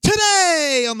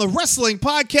on the wrestling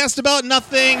podcast about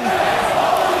nothing.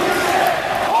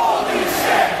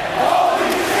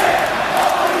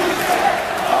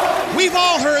 We've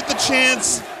all heard the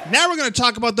chants. Now we're going to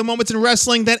talk about the moments in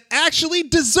wrestling that actually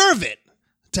deserve it.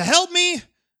 To help me,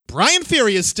 Brian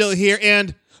Fury is still here,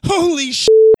 and holy shit,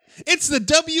 it's the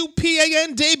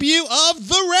WPAN debut of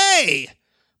The Ray.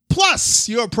 Plus,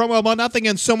 your promo about nothing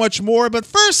and so much more. But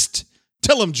first,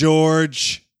 tell him,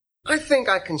 George. I think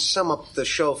I can sum up the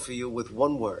show for you with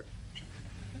one word.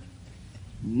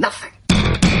 Nothing.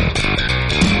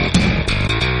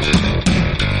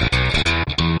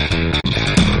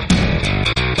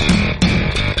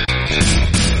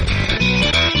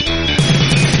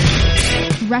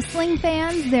 Wrestling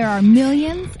fans, there are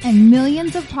millions and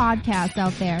millions of podcasts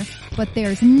out there, but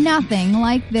there's nothing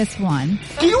like this one.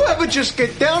 Do you ever just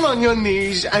get down on your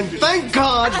knees and thank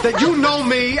God that you know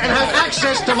me and have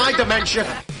access to my dementia?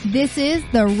 This is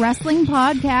the wrestling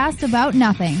podcast about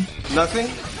nothing. Nothing?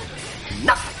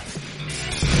 Nothing.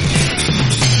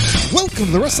 Welcome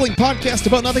to the Wrestling Podcast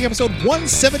About Nothing, episode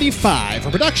 175,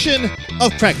 a production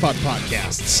of Crackpot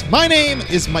Podcasts. My name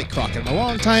is Mike Crockett. I'm a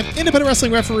longtime independent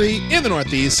wrestling referee in the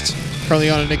Northeast, currently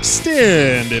on an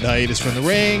extended hiatus from the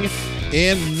ring,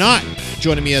 and not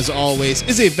joining me as always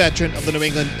is a veteran of the New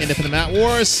England Independent Mat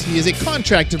Wars. He is a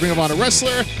contracted Ring of Honor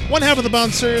wrestler, one half of the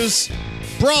Bouncers,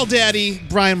 Brawl Daddy,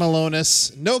 Brian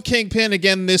Malonis. No Kingpin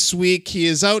again this week. He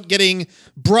is out getting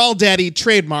Brawl Daddy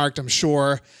trademarked, I'm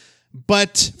sure.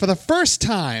 But for the first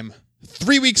time,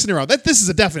 3 weeks in a row, this is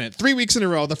a definite 3 weeks in a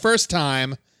row, the first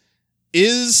time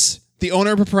is the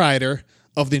owner and proprietor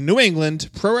of the New England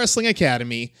Pro Wrestling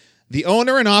Academy, the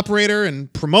owner and operator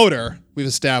and promoter, we've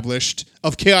established,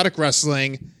 of Chaotic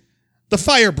Wrestling, the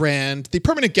Firebrand, the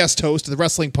permanent guest host of the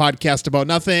Wrestling Podcast About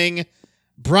Nothing,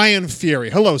 Brian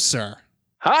Fury. Hello, sir.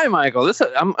 Hi, Michael.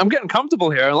 I'm getting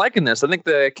comfortable here. I'm liking this. I think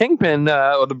the Kingpin,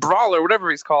 or the Brawler, whatever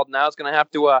he's called now, is going to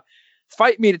have to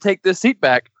fight me to take this seat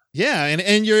back. Yeah,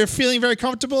 and you're feeling very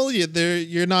comfortable.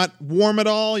 You're not warm at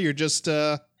all. You're just...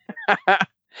 You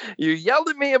yelled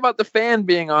at me about the fan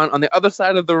being on the other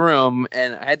side of the room,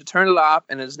 and I had to turn it off,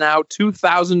 and it's now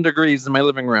 2,000 degrees in my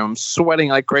living room. I'm sweating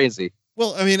like crazy.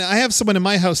 Well, I mean, I have someone in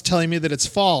my house telling me that it's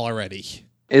fall already.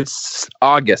 It's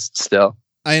August still.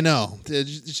 I know.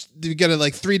 You get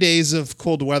like 3 days of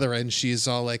cold weather, and she's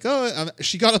all like, oh,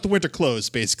 she got out the winter clothes,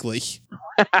 basically.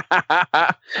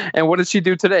 And what did she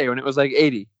do today when it was like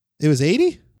 80? It was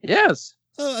 80? Yes.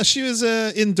 She was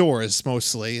indoors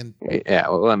mostly. And yeah,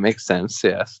 well, that makes sense,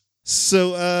 yes.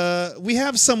 So we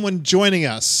have someone joining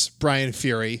us, Brian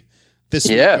Fury, this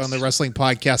week on the Wrestling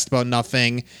Podcast About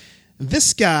Nothing.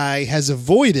 This guy has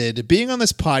avoided being on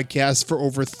this podcast for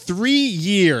over 3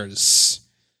 years.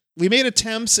 We made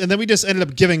attempts, and then we just ended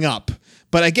up giving up.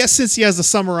 But I guess since he has the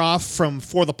summer off from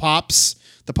For the Pops,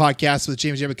 the podcast with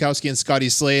James Yabikowski and Scotty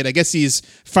Slade, I guess he's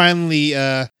finally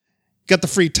got the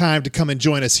free time to come and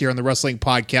join us here on the Wrestling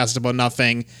Podcast About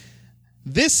Nothing.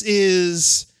 This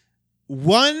is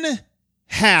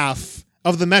 1/2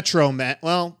 of the Metro Men.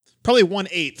 Well, probably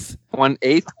 1/8.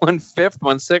 1/8, 1/5,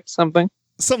 1/6, something?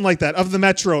 Something like that, of the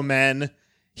Metro Men.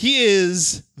 He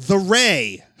is the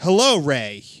Ray. Hello,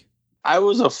 Ray. I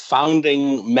was a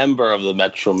founding member of the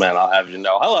Metro Men, I'll have you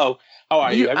know. Hello, how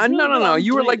are you? No.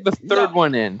 You were like the third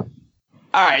one in.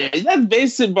 All right, that's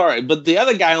basic, all right. But the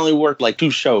other guy only worked like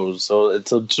 2 shows, so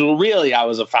really, I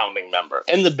was a founding member,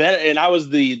 and I was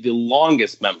the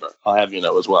longest member. I'll have you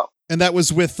know as well. And that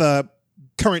was with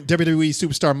current WWE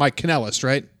superstar Mike Kanellis,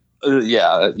 right?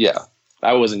 Yeah.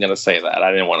 I wasn't gonna say that.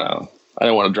 I didn't want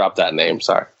to drop that name.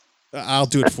 Sorry. I'll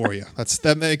do it for you.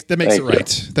 That makes it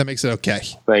right. That makes it okay.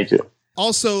 Thank you.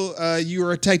 Also, you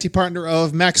are a tag team partner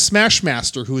of Max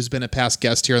Smashmaster, who has been a past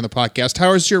guest here on the podcast.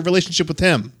 How is your relationship with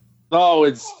him? Oh,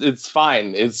 it's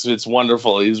fine. It's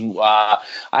wonderful. He's I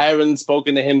haven't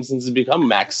spoken to him since he become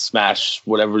Max Smash,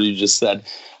 whatever you just said.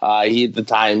 He at the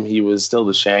time he was still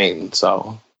the Shane,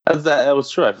 so that was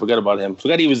true. I forgot about him.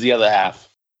 Forgot he was the other half.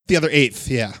 The other 8th,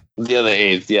 yeah. The other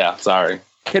 8th, yeah. Sorry.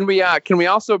 Can we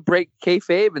also break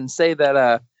kayfabe and say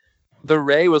that the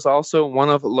Ray was also one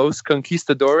of Los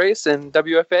Conquistadores in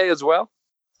WFA as well?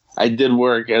 I did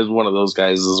work as one of those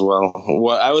guys as well.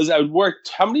 I would work.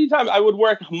 How many times? I would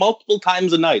work multiple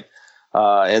times a night,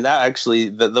 and that actually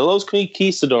the Los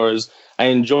Conquistadores I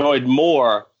enjoyed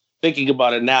more thinking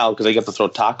about it now because I get to throw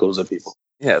tacos at people.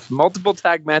 Yes, multiple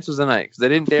tag matches a night because they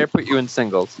didn't dare put you in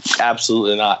singles.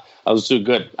 Absolutely not. I was too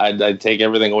good. I'd take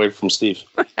everything away from Steve.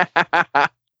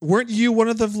 Weren't you one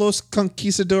of the Los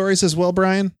Conquistadores as well,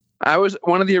 Brian? I was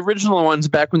one of the original ones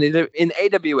back when they did in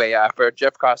AWA for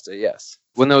Jeff Costa. Yes,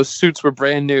 when those suits were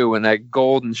brand new and like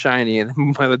gold and shiny,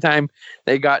 and by the time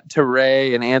they got to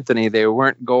Ray and Anthony, they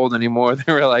weren't gold anymore.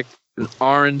 They were like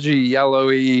orangey,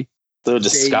 yellowy. They were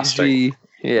disgusting.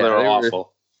 Yeah, they were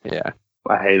awful. Yeah,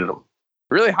 I hated them.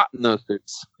 Really hot in those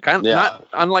suits. Kind of not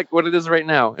unlike what it is right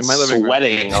now in my living room.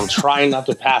 Sweating. I'm trying not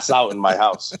to pass out in my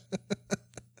house.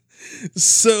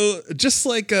 So, just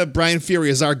like Brian Fury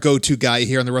is our go-to guy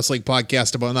here on the Wrestling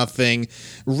Podcast About Nothing,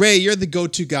 Ray, you're the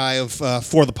go-to guy of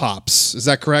For the Pops. Is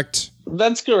that correct?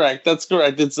 That's correct.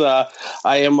 It's I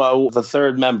am the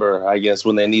third member, I guess,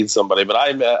 when they need somebody.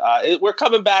 But we're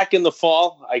coming back in the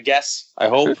fall, I guess. I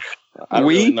hope. I don't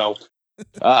really know.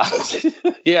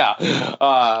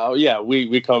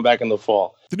 We coming back in the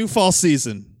fall. The new fall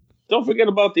season. Don't forget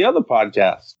about the other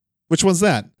podcast. Which one's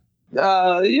that?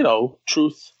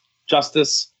 Truth,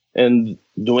 Justice, and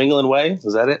New England Way.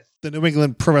 Is that it? The New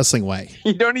England Pro Wrestling Way.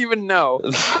 You don't even know.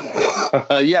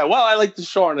 Yeah, well, I like to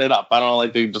shorten it up. I don't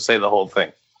like to just say the whole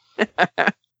thing.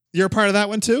 You're a part of that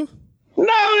one too?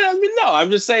 No. I'm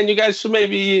just saying you guys should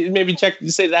maybe check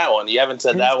to say that one. You haven't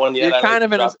said that one yet.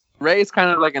 Ray's kind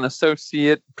of like an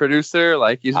associate producer,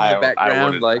 like he's in the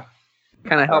background, like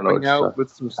kind of helping out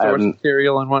with some source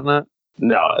material and whatnot.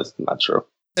 No, that's not true.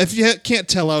 If you can't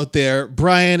tell out there,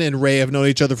 Brian and Ray have known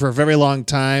each other for a very long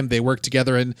time. They worked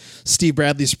together in Steve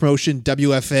Bradley's promotion,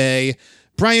 WFA.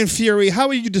 Brian Fury, how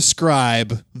would you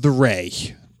describe the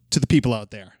Ray to the people out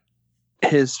there?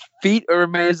 His feet are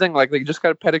amazing. Like they just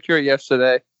got a pedicure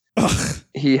yesterday.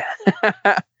 He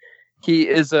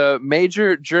is a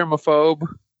major germaphobe,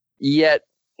 yet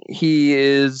he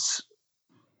is,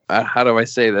 how do I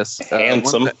say this?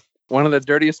 Handsome. One of the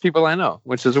dirtiest people I know,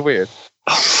 which is weird.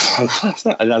 That's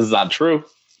not true.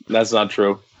 That's not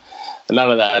true.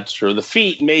 None of that's true. The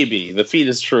feet, maybe. The feet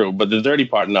is true, but the dirty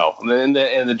part, no. And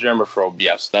the germaphobe,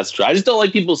 yes, that's true. I just don't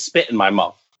like people spit in my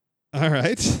mouth. All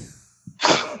right.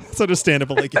 It's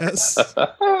understandable, I guess.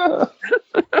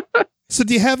 So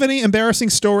do you have any embarrassing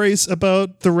stories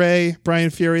about the Ray, Brian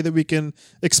Fury, that we can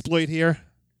exploit here?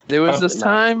 There was this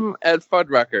time at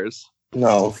Fuddruckers.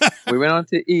 No. We went on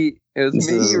to eat. It was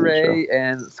me, Ray,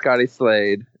 and Scotty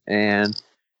Slade. And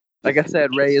like I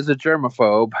said, Ray is a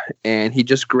germaphobe, and he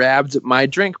just grabbed my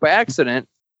drink by accident,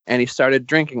 and he started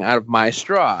drinking out of my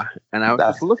straw. And I was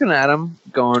just looking at him,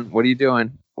 going, "What are you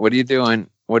doing? What are you doing?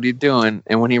 What are you doing?"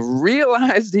 And when he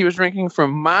realized he was drinking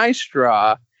from my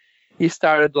straw, he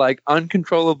started like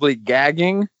uncontrollably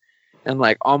gagging and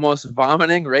like almost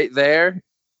vomiting right there.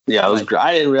 Yeah, it was.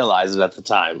 I didn't realize it at the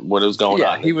time what was going on.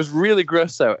 Yeah, he was really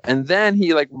grossed out, and then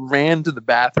he like ran to the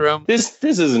bathroom. This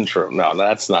isn't true. No,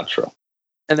 that's not true.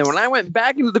 And then when I went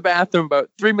back into the bathroom about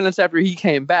 3 minutes after he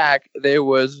came back, there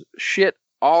was shit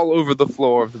all over the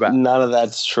floor of the bathroom. None of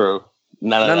that's true.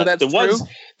 None of that's true.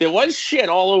 There was shit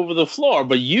all over the floor,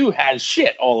 but you had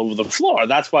shit all over the floor.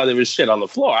 That's why there was shit on the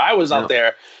floor. I was out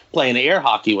there playing air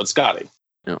hockey with Scotty.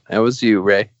 No, that was you,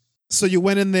 Ray. So you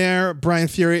went in there, Brian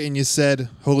Fury, and you said,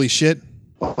 "Holy shit."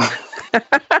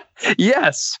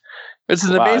 Yes. It's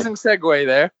an amazing segue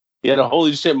there. You had a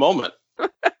holy shit moment.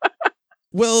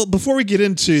 Well, before we get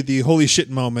into the holy shit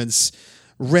moments,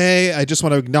 Ray, I just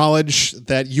want to acknowledge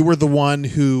that you were the one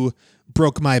who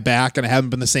broke my back, and I haven't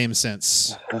been the same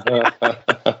since.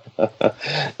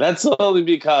 That's only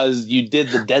because you did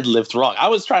the deadlift wrong. I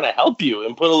was trying to help you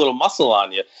and put a little muscle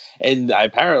on you, and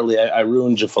apparently I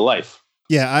ruined you for life.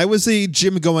 Yeah, I was a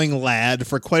gym-going lad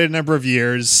for quite a number of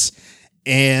years,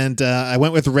 and I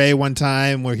went with Ray one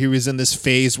time where he was in this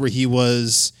phase where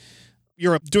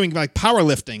you're doing like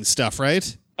powerlifting stuff,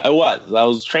 right? I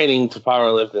was training to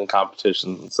powerlift in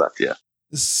competitions and stuff, yeah.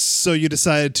 So you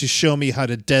decided to show me how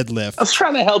to deadlift. I was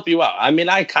trying to help you out. I mean,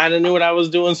 I kind of knew what I was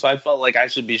doing, so I felt like I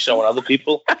should be showing other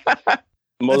people. I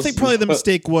think probably the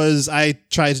mistake was I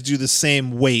tried to do the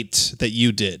same weight that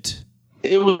you did.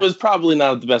 It was probably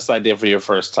not the best idea for your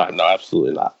first time. No,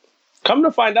 absolutely not. Come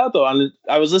to find out, though,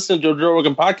 I was listening to a Joe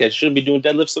Rogan podcast. You shouldn't be doing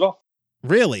deadlifts at all.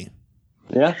 Really?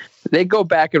 Yeah. They go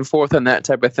back and forth on that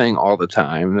type of thing all the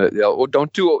time.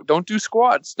 Don't do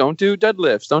squats. Don't do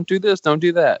deadlifts. Don't do this. Don't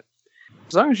do that.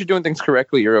 As long as you're doing things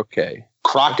correctly, you're okay.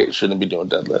 Crockett shouldn't be doing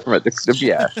deadlift. Right.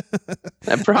 Yeah.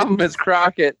 The problem is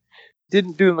Crockett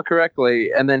didn't do them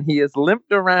correctly, and then he has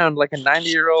limped around like a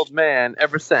 90-year-old man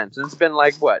ever since. And it's been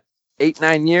like, what,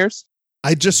 8-9 years?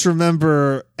 I just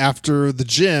remember after the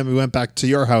gym, we went back to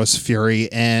your house,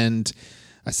 Fury, and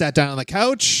I sat down on the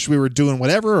couch. We were doing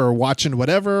whatever or watching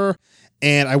whatever,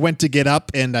 and I went to get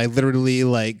up, and I literally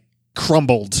like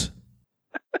crumbled.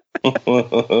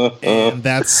 And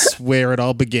that's where it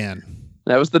all began.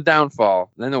 That was the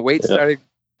downfall. Then the weight started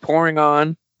pouring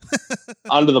on.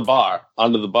 Onto the bar,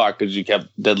 because you kept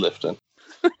deadlifting.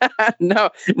 No,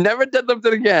 never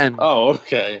deadlifted again. Oh,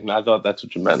 okay. I thought that's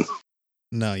what you meant.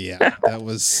 No, yeah, that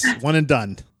was one and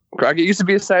done. Crockett used to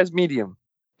be a size medium.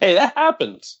 Hey, that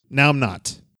happens. Now I'm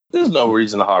not. There's no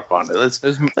reason to harp on it.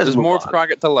 There's move more on.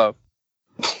 Crockett to love.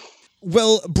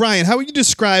 Well, Brian, how would you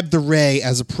describe the Ray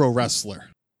as a pro wrestler?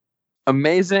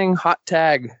 Amazing hot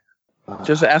tag.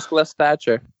 Just ask Les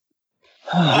Thatcher.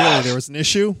 Really, there was an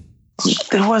issue?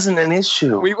 There wasn't an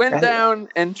issue. We went down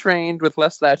and trained with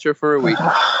Les Thatcher for a week.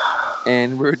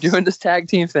 And we were doing this tag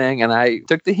team thing, and I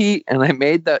took the heat, and I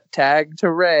made the tag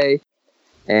to Ray,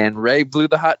 and Ray blew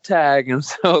the hot tag, and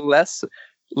so Les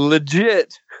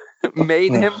legit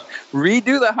made him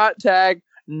redo the hot tag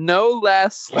no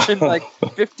less than like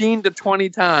 15 to 20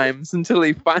 times until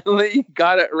he finally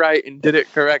got it right and did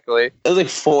it correctly. It was like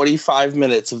 45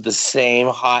 minutes of the same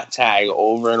hot tag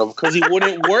over and over because he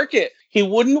wouldn't work it. He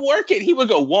wouldn't work it. He would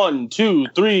go 1, 2,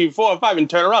 3, 4, 5 and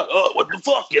turn around. Oh, what the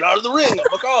fuck? Get out of the ring. I'm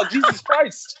like, oh, Jesus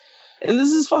Christ. And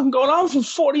this is fucking going on for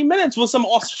 40 minutes with some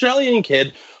Australian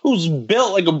kid who's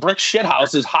built like a brick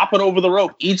shithouse is hopping over the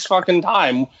rope each fucking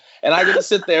time. And I got to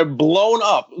sit there blown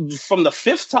up from the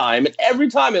 5th time. And every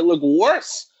time it looked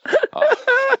worse.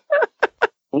 It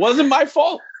wasn't my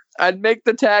fault. I'd make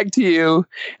the tag to you,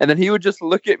 and then he would just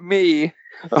look at me,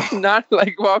 not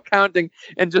like while counting,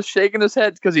 and just shaking his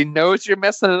head because he knows you're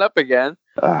messing it up again.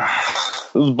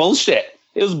 It was bullshit.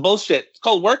 It's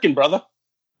called working, brother.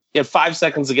 You had 5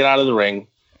 seconds to get out of the ring,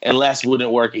 and Les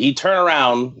wouldn't work. He'd turn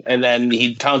around, and then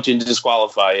he'd count you and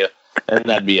disqualify you, and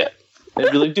that'd be it. And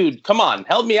he'd be like, dude, come on,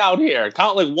 help me out here.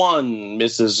 Count like 1,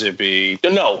 Mississippi.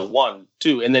 No, 1,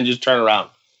 2, and then just turn around.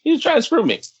 He was trying to screw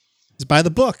me. It's by the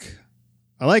book.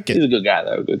 I like He's it. a good guy,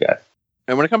 though. Good guy.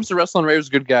 And when it comes to wrestling, Ray was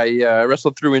a good guy. He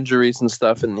wrestled through injuries and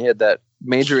stuff, and he had that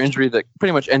major injury that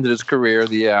pretty much ended his career,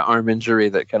 the arm injury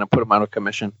that kind of put him out of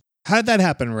commission. How did that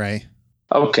happen, Ray?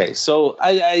 Okay, so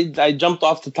I jumped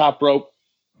off the top rope.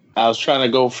 I was trying to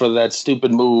go for that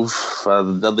stupid move.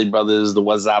 The Dudley Brothers, the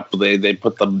What's Up, they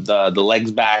put the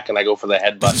legs back, and I go for the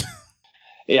headbutt.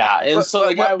 Yeah,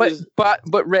 and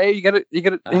but Ray, you got it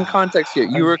in context here.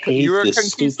 You were a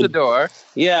conquistador.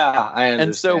 Yeah, I understand.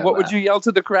 And so, what would you yell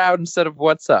to the crowd instead of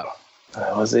 "What's up"?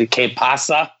 Was it "Que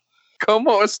pasa"?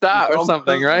 Como está or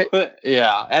something, right?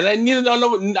 Yeah, and I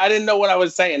didn't know what I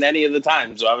was saying any of the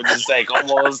time, so I would just say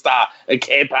 "Como está,"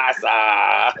 "Que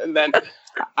pasa," and then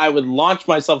I would launch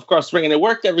myself across the ring, and it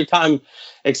worked every time,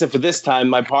 except for this time.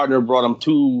 My partner brought him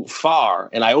too far,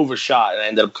 and I overshot, and I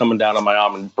ended up coming down on my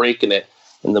arm and breaking it.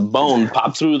 And the bone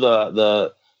popped through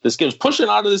the skin, was pushing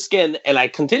out of the skin, and I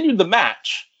continued the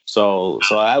match. So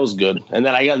that was good. And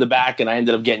then I got in the back, and I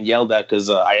ended up getting yelled at because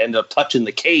I ended up touching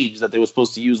the cage that they were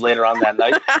supposed to use later on that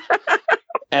night.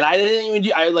 And I didn't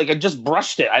even. I just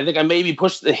brushed it. I think I maybe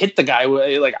hit the guy.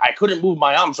 Like I couldn't move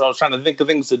my arm, so I was trying to think of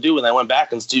things to do. And I went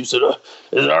back, and Steve said,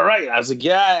 "Is it all right?" And I was like,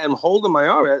 "Yeah, I'm holding my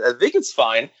arm. I think it's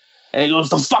fine." And he goes,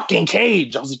 "The fucking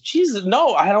cage." I was like, "Jesus,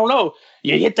 no, I don't know.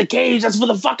 You hit the cage. That's for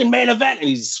the fucking main event." And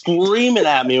he's screaming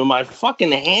at me with my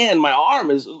fucking hand. My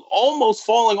arm is almost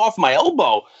falling off my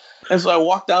elbow. And so I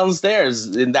walked downstairs,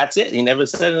 and that's it. He never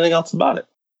said anything else about it.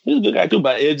 He was a good guy too,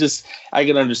 but I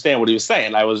can understand what he was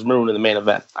saying. I was ruining the main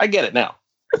event. I get it now.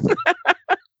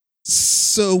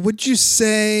 So would you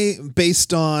say,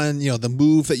 based on the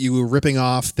move that you were ripping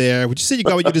off there, would you say you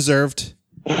got what you deserved?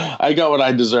 I got what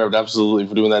I deserved, absolutely,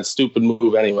 for doing that stupid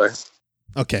move anyway.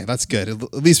 Okay, that's good.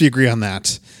 At least we agree on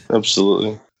that.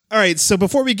 Absolutely. All right, so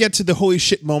before we get to the holy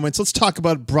shit moments, let's talk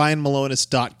about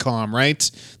BrianMalonis.com,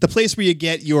 right? The place where you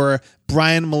get your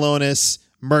Brian Malonis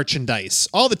merchandise.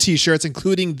 All the t-shirts,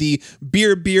 including the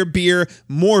beer,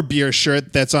 more beer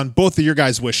shirt that's on both of your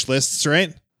guys' wish lists,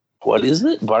 right? What is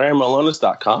it?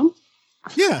 BrianMalonis.com?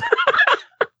 Yeah.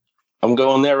 I'm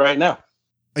going there right now.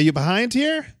 Are you behind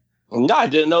here? No, I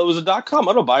didn't know it was a .com.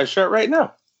 I'm going to buy a shirt right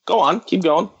now. Go on. Keep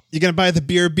going. You're going to buy the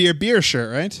beer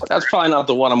shirt, right? That's probably not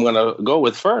the one I'm going to go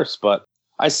with first, but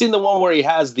I seen the one where he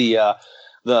has the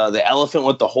elephant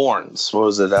with the horns. What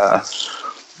was it?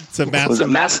 It's a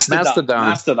Mastodon.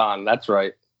 Mastodon. That's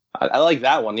right. I like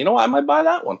that one. You know what? I might buy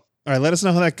that one. All right, let us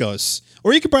know how that goes.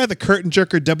 Or you could buy the Curtain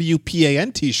Jerker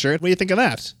WPAN t-shirt. What do you think of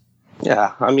that?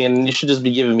 Yeah, I mean, you should just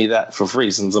be giving me that for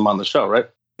free since I'm on the show, right?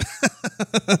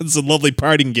 It's a lovely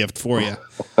parting gift for you.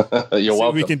 You're welcome.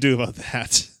 What we can do about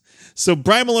that. So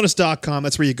BrianMalonis.com,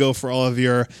 that's where you go for all of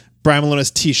your Brian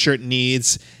Malonis t-shirt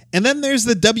needs. And then there's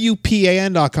the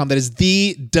WPAN.com. That is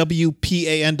the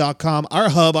WPAN.com, our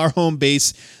hub, our home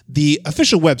base, the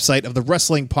official website of the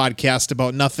Wrestling Podcast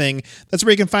About Nothing. That's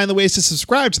where you can find the ways to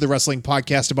subscribe to the Wrestling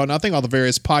Podcast About Nothing, all the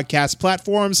various podcast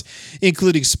platforms,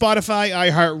 including Spotify,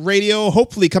 iHeartRadio,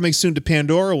 hopefully coming soon to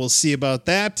Pandora. We'll see about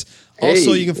that. Hey.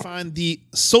 Also, you can find the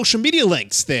social media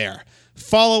links there.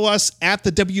 Follow us at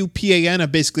the WPAN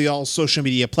of basically all social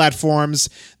media platforms.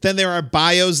 Then there are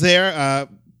bios there.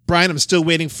 Brian, I'm still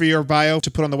waiting for your bio to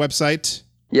put on the website.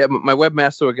 Yeah, but my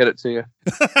webmaster will get it to you.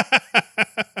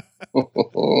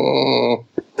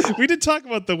 We did talk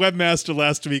about the webmaster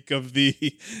last week of the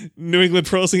New England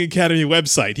Pro Wrestling Academy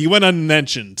website. He went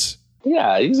unmentioned.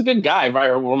 Yeah, he's a good guy,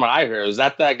 right? From what I heard. Is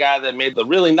that guy that made the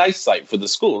really nice site for the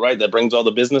school, right? That brings all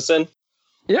the business in?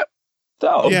 Yep.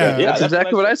 Oh, okay. Yeah, That's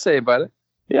exactly what I say about it.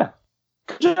 Yeah.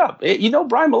 Good job.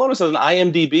 Brian Malonis has an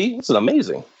IMDb. This is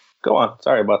amazing. Go on.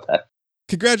 Sorry about that.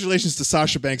 Congratulations to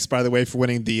Sasha Banks, by the way, for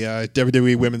winning the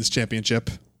WWE Women's Championship.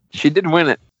 She did win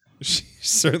it. She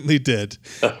certainly did.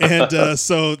 And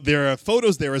so there are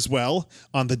photos there as well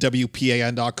on the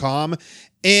WPAN.com.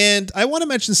 And I want to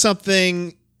mention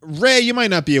something. Ray, you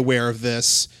might not be aware of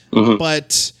this,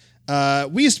 but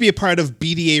we used to be a part of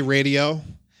BDA Radio.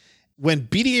 When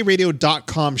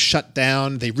BDARadio.com shut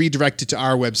down, they redirected to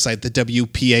our website, the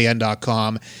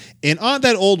WPAN.com. And on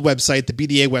that old website, the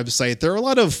BDA website, there are a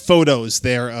lot of photos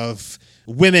there of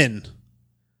women,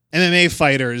 MMA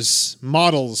fighters,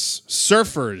 models,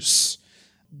 surfers,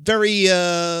 very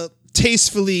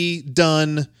tastefully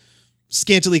done,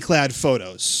 scantily clad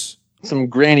photos. Some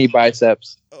granny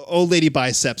biceps. Old lady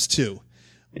biceps, too.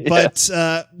 Yeah. But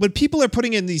when people are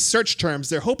putting in these search terms,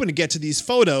 they're hoping to get to these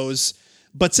photos.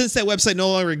 But since that website no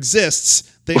longer exists,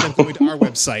 they end up going to our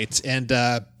website and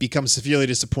become severely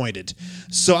disappointed.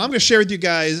 So I'm going to share with you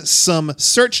guys some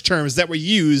search terms that were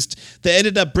used that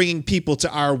ended up bringing people to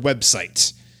our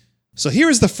website. So here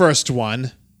is the first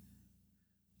one.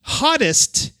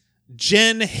 Hottest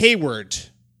Jen Hayward.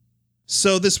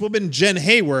 So this woman, Jen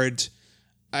Hayward,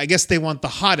 I guess they want the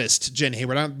hottest Jen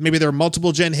Hayward. Maybe there are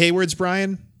multiple Jen Haywards,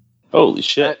 Brian? Holy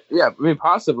shit. Yeah, I mean,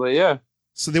 possibly, yeah.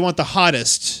 So they want the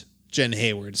hottest Jen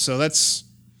Hayward. So that's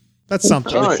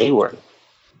something. Jen Hayward.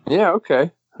 Yeah,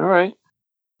 okay. All right.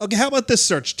 Okay, how about this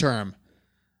search term?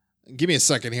 Give me a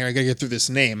second here. I gotta get through this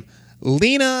name.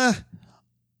 Lena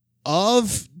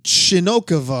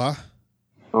Ovchinnikova.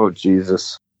 Oh,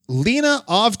 Jesus. Lena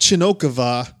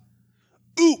Ovchinnikova.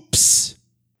 Oops.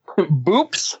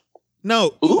 Boops?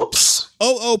 No. Oops.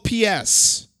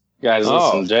 OOPS. Guys,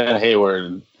 listen, Jen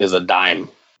Hayward is a dime.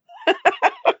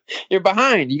 You're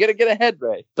behind. You got to get ahead,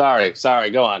 Ray. Sorry.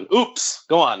 Go on. Oops.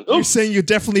 Go on. You're Oops. saying you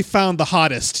definitely found the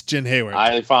hottest Jen Hayward.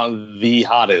 I found the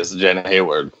hottest Jen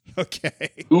Hayward. Okay.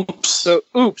 Oops. So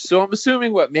I'm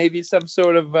assuming maybe some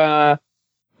sort of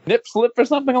nip slip or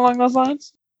something along those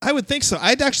lines? I would think so.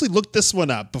 I'd actually looked this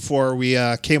one up before we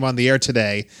came on the air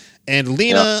today. And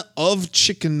Lena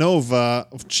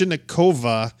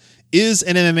Ovchinnikova is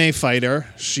an MMA fighter.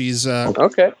 She's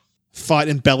Okay. fought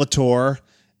in Bellator.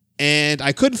 And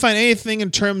I couldn't find anything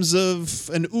in terms of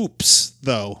an oops,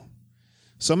 though.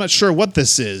 So I'm not sure what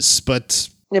this is, but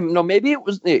Yeah, no, maybe it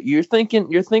was you're thinking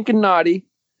naughty.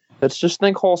 Let's just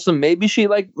think wholesome. Maybe she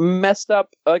messed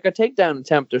up a takedown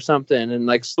attempt or something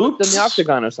and slipped in the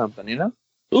octagon or something, you know?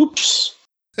 Oops.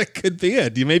 that could be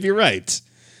it. You may be right.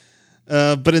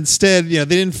 But instead, they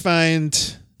didn't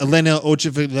find Elena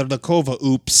Ovchinnikova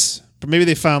oops. But maybe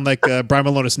they found Brian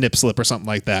Malonis nip slip or something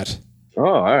like that. Oh,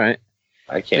 all right.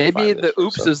 I can't Maybe find the this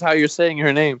oops person. is how you're saying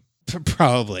her name.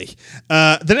 Probably.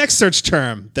 The next search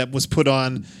term that was put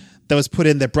in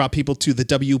that brought people to the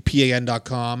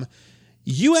WPAN.com,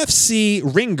 UFC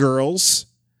ring girls,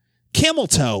 camel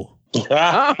toe.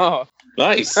 Oh,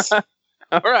 Nice. all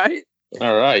right.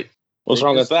 All right. What's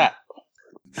wrong with that?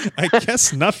 I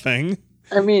guess nothing.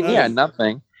 I mean,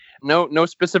 nothing. No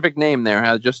specific name there.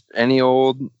 Huh? Just any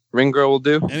old ring girl will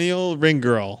do. Any old ring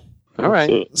girl. All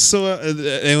right. So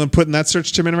anyone putting that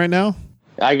search term in right now?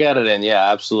 I got it in.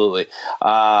 Yeah, absolutely.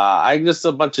 I just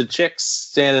a bunch of chicks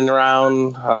standing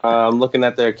around, looking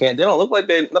at their can. They don't look like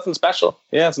nothing special.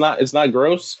 Yeah, it's not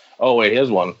gross. Oh wait, here's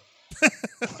one.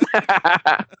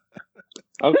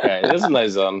 Okay, this is a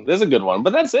nice one. This is a good one,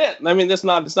 but that's it. I mean, it's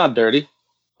not dirty.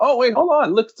 Oh wait, hold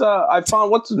on. Look, I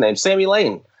found what's his name, Sammy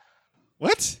Lane.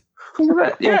 What? Look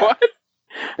at that. Yeah, What?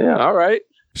 yeah. All right.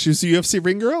 She was a UFC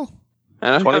ring girl?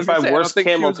 25 worst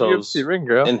camel toes ring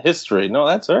girl. in history. No,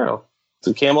 that's her. It's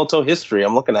a camel toe history.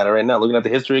 I'm looking at it right now. Looking at the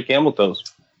history of camel toes.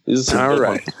 These are some All good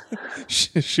right. ones.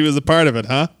 She was a part of it,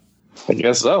 huh? I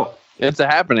guess so. It's a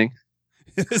happening.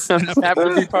 I'm just happy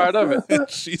to be part of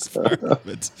it. She's part of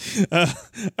it.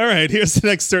 All right, here's the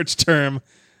next search term.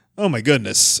 Oh my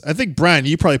goodness. I think, Brian,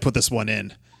 you probably put this one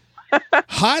in.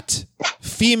 Hot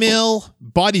female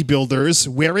bodybuilders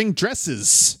wearing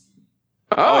dresses.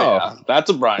 Oh, yeah. That's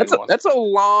a Brian one. That's a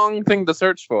long thing to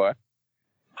search for.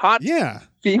 Hot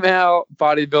female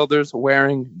bodybuilders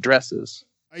wearing dresses.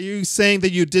 Are you saying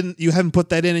that you haven't put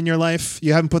that in your life?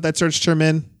 You haven't put that search term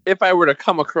in? If I were to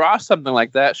come across something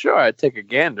like that, sure, I'd take a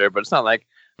gander, but it's not like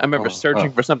I remember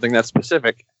searching for something that's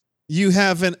specific. You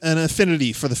have an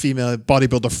affinity for the female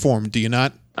bodybuilder form, do you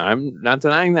not? I'm not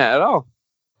denying that at all.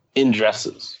 In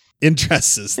dresses. In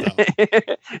dresses, though.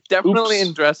 Definitely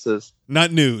in dresses.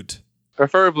 Not nude.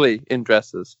 Preferably in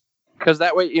dresses. Because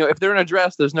that way, if they're in a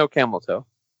dress, there's no camel toe.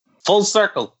 Full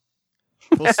circle.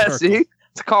 Full circle. See?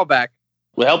 It's a callback.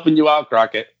 We're helping you out,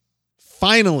 Crockett.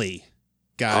 Finally,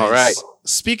 guys. All right.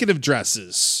 Speaking of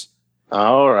dresses.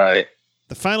 All right.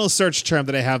 The final search term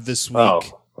that I have this week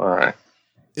all right.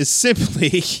 is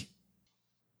simply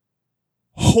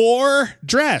whore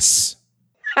dress.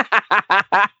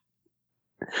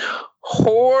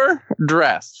 Whore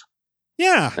dress.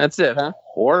 Yeah. That's it, huh?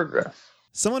 Whore dress.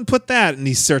 Someone put that in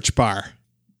the search bar.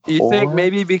 You think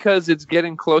maybe because it's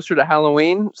getting closer to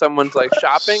Halloween, someone's like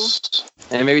shopping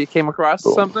and maybe came across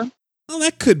something? Well,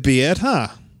 that could be it, huh?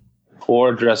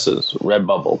 Whore dresses.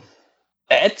 Redbubble.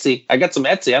 Etsy. I got some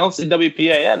Etsy. I don't see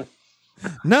WPAN.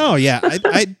 No, yeah.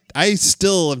 I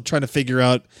still am trying to figure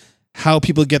out how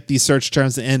people get these search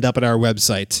terms to end up at our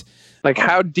website. Like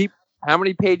how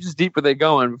many pages deep are they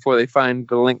going before they find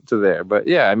the link to there? But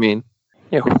yeah, I mean,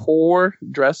 whore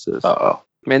dresses. Uh-oh.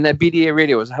 Man, that BDA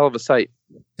radio was a hell of a site.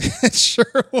 It sure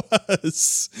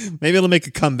was. Maybe it'll make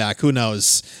a comeback. Who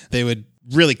knows? They would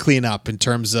really clean up in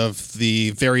terms of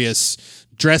the various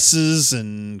dresses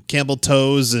and camel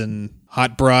toes and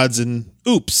hot broads and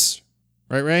oops.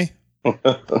 Right, Ray?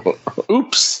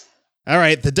 Oops. All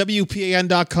right, the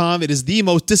WPAN.com. It is the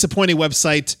most disappointing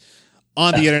website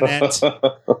on the internet.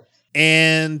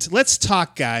 And let's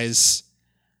talk, guys.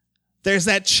 There's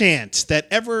that chant, that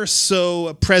ever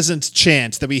so present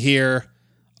chant that we hear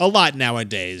a lot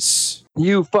nowadays.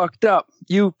 You fucked up.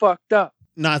 You fucked up.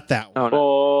 Not that one.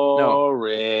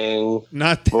 Boring.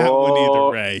 Not that one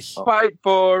either, Ray. Fight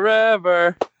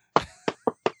forever.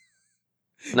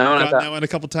 No, not that one a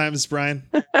couple times, Brian.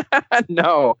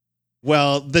 No.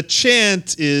 Well, the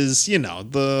chant is,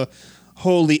 the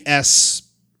holy S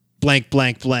blank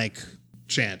blank blank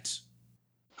chant.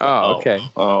 Oh, okay.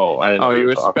 I didn't know you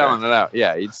were spelling it out.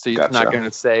 Yeah, so you're Gotcha. not going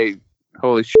to say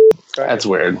holy shit. That's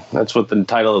weird. That's what the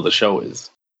title of the show is.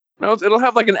 No, it'll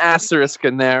have like an asterisk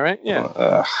in there, right?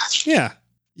 Yeah. Yeah.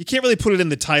 You can't really put it in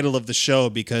the title of the show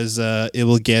because it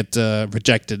will get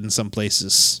rejected in some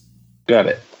places. Got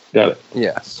it.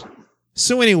 Yes.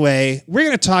 So anyway, we're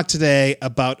going to talk today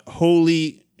about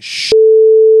holy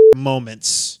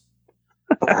moments.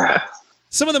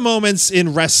 Some of the moments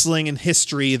in wrestling and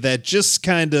history that just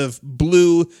kind of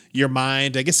blew your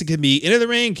mind. I guess it can be into the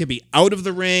ring, it can be out of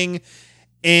the ring.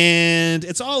 And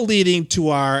it's all leading to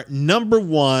our number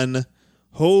one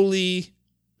holy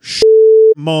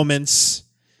moments.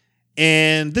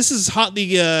 And this is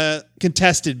hotly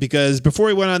contested because before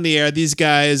we went on the air, these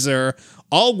guys are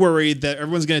all worried that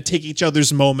everyone's going to take each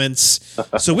other's moments.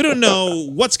 So we don't know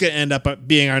what's going to end up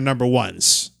being our number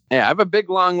ones. Yeah, I have a big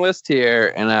long list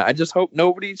here, and I just hope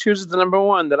nobody chooses the number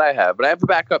one that I have. But I have a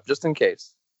backup just in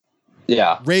case.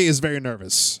 Yeah. Ray is very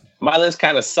nervous. My list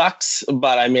kind of sucks,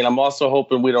 but I mean, I'm also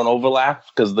hoping we don't overlap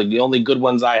because the only good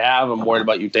ones I have, I'm worried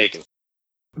about you taking.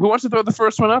 Who wants to throw the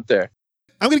first one out there?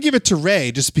 I'm going to give it to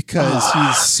Ray just because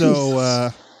he's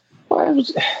so...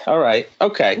 All right.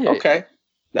 Okay.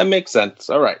 That makes sense.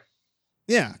 All right.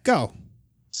 Yeah, go.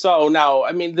 So now,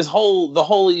 I mean, the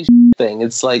holy thing,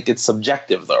 it's like, it's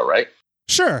subjective though, right?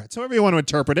 Sure. It's however you want to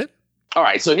interpret it. All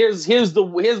right. So here's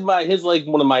like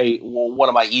one of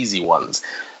my easy ones.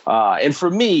 And for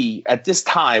me, at this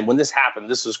time when this happened,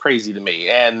 this was crazy to me.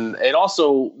 And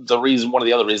also one of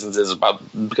the other reasons is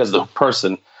because of the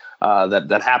person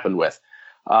that happened with.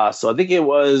 So I think it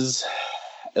was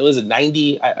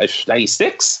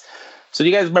 96. So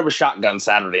you guys remember Shotgun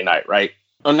Saturday Night, right?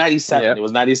 Oh, 97. Yeah. It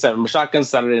was 97. Shotgun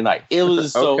Saturday Night. It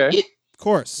was of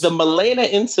course. The Milena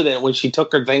incident when she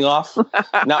took her thing off.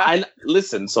 Now, I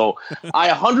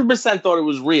 100% thought it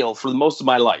was real for most of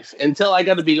my life until I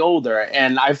got to be older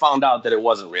and I found out that it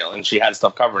wasn't real and she had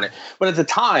stuff covering it. But at the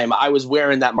time, I was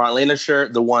wearing that Marlena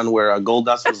shirt, the one where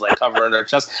Goldust was like covering her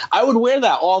chest. I would wear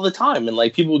that all the time, and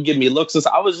like people would give me looks.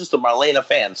 I was just a Marlena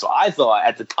fan, so I thought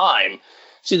at the time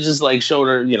she just like showed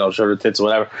her tits or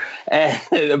whatever.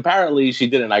 And apparently she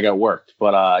didn't. I got worked.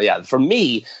 But yeah, for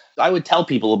me, I would tell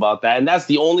people about that, and that's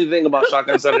the only thing about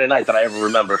Shotgun Saturday Night that I ever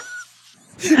remember.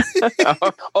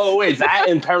 Oh, wait, that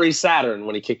and Perry Saturn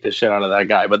when he kicked the shit out of that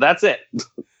guy, but that's it.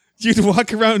 You'd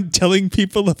walk around telling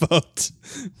people about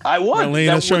I would.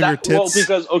 Marlena showing her tits.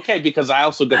 Well, because I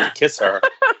also got to kiss her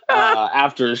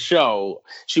after a show.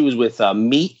 She was with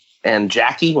Meat and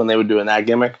Jackie when they were doing that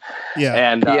gimmick. Yeah.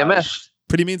 And PMS.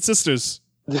 Pretty Mean Sisters.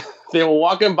 They were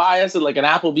walking by us at like an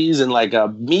Applebee's, and like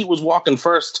Meat was walking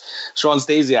first, Sean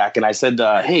Stasiak, and I said,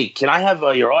 hey, can I have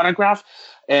your autograph?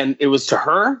 And it was to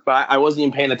her, but I wasn't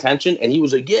even paying attention. And he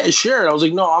was like, yeah, sure. And I was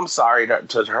like, no, I'm sorry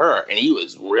to her. And he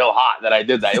was real hot that I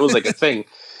did that. It was like a thing.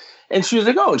 And she was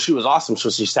like, oh, and she was awesome. So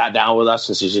she sat down with us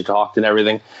and she talked and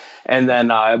everything. And then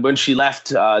when she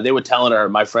left, they were telling her,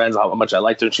 my friends, how much I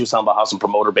liked her. And she was telling about how some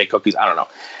promoter baked cookies. I don't know.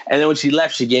 And then when she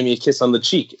left, she gave me a kiss on the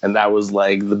cheek. And that was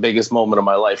like the biggest moment of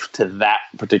my life to that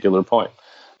particular point.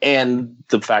 And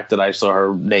the fact that I saw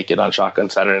her naked on Shotgun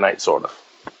Saturday Night, sort of.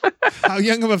 How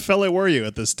young of a fella were you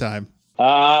at this time?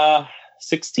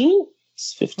 16?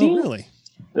 15? Oh, really?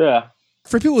 Yeah.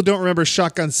 For people who don't remember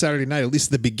Shotgun Saturday Night, at least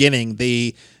in the beginning,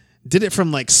 they did it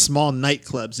from like small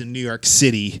nightclubs in New York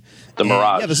City. The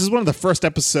Mirage. Yeah, this is one of the first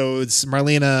episodes.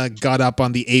 Marlena got up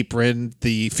on the apron,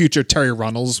 the future Terry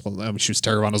Runnels. Well, she was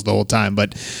Terry Runnels the whole time,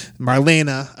 but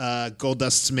Marlena,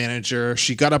 Goldust's manager,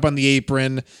 she got up on the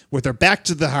apron with her back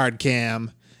to the hard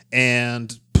cam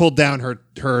and pulled down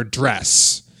her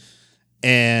dress.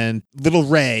 And little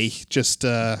Ray just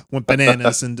went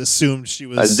bananas and assumed she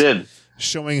was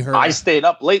showing her. I stayed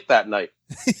up late that night.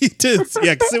 He did,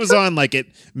 yeah, because it was on like at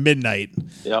midnight,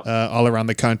 all around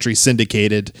the country,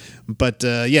 syndicated. But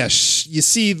yeah, you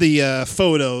see the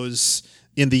photos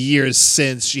in the years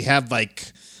since. She had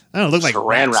like, I don't know, looked like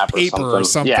Saran wax paper or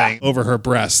something over her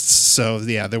breasts. So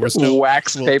yeah, there was no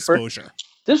wax paper exposure.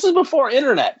 This is before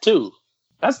internet too.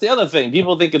 That's the other thing.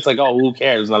 People think it's like, oh, who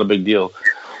cares? It's not a big deal.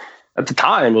 At the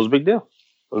time, it was a big deal.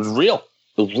 It was real.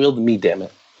 It was real to me, damn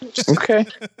it. Okay.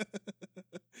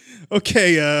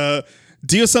 Okay,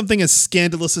 do you have something as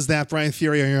scandalous as that, Brian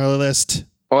Fury, on your list?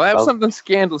 Well, I have something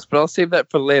scandalous, but I'll save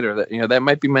that for later. That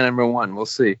might be my number one. We'll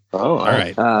see. Oh, all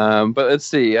right. But let's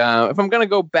see. If I'm gonna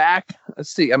go back,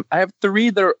 let's see. I have three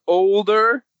that are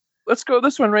older. Let's go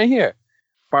this one right here.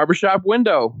 Barbershop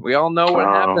window. We all know what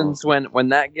happens when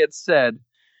that gets said.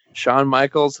 Shawn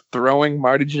Michaels throwing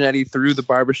Marty Jannetty through the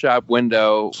barbershop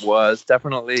window was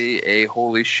definitely a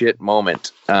holy shit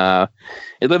moment.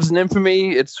 It lives in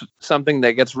infamy. It's something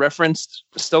that gets referenced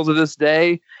still to this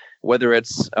day, whether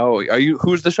it's,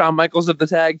 who's the Shawn Michaels of the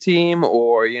tag team,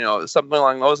 or, something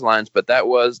along those lines. But that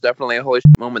was definitely a holy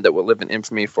shit moment that will live in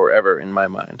infamy forever in my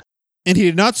mind. And he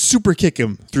did not super kick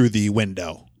him through the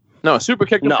window. No, super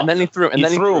kicked him, and then he threw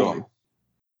him.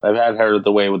 I've had her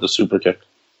the way with the super kick.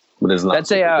 But it's not.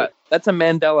 That's a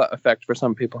Mandela effect for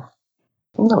some people.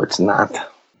 No, it's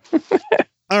not.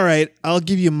 All right, I'll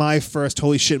give you my first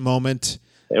holy shit moment.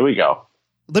 There we go.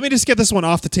 Let me just get this one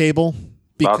off the table,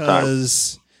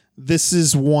 because this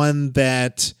is one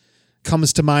that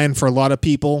comes to mind for a lot of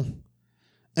people.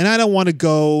 And I don't want to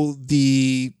go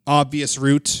the obvious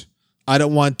route. I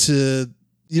don't want to,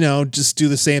 just do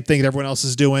the same thing that everyone else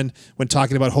is doing when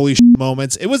talking about holy shit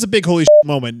moments. It was a big holy shit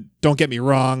moment, don't get me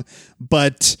wrong,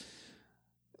 but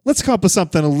let's come up with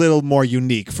something a little more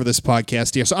unique for this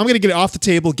podcast here. So I'm going to get it off the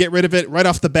table, get rid of it right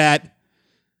off the bat.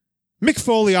 Mick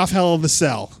Foley off Hell in the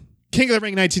Cell. King of the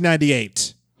Ring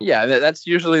 1998. Yeah, that's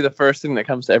usually the first thing that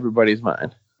comes to everybody's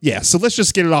mind. Yeah, so let's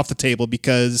just get it off the table,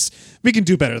 because we can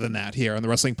do better than that here on the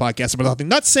Wrestling Podcast About Nothing.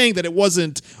 Not saying that it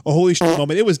wasn't a holy shit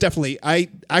moment. It was definitely, I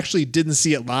actually didn't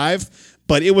see it live,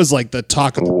 but it was like the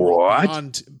talk of the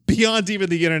world. Beyond even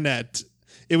the internet.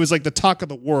 It was like the talk of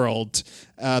the world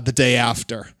the day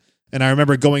after. And I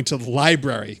remember going to the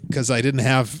library, because I didn't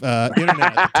have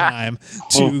internet at the time,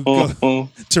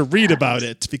 to read about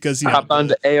it, because hopped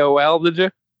onto AOL, did you?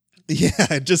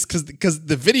 Yeah, just because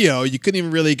the video, you couldn't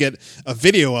even really get a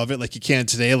video of it like you can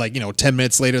today. Like, 10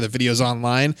 minutes later, the video's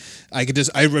online. I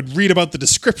would read about the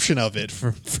description of it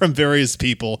from various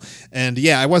people. And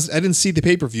yeah, I didn't see the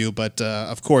pay-per-view, but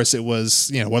of course it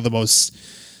was, one of the most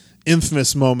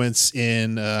infamous moments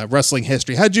in wrestling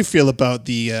history. How'd you feel about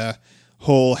the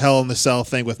whole Hell in the Cell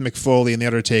thing with Mick Foley and The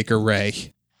Undertaker,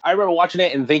 Ray? I remember watching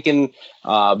it and thinking,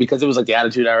 because it was like the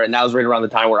Attitude Era, and that was right around the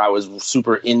time where I was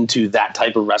super into that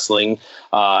type of wrestling,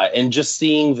 and just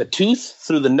seeing the tooth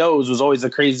through the nose was always the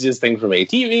craziest thing for me.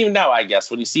 Even now, I guess,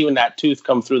 when you see that tooth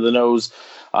come through the nose,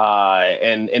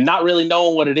 and not really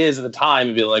knowing what it is at the time,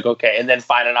 and be like, okay, and then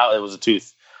finding out it was a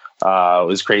tooth, it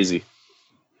was crazy.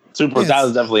 That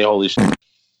was definitely a holy shit.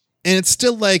 And it's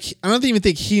still like, I don't even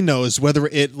think he knows whether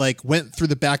it like went through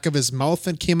the back of his mouth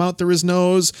and came out through his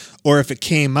nose, or if it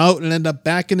came out and ended up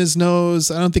back in his nose.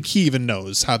 I don't think he even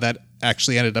knows how that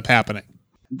actually ended up happening.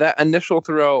 That initial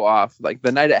throw off, like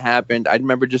the night it happened, I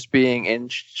remember just being in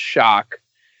shock.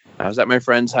 I was at my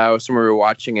friend's house and we were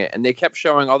watching it, and they kept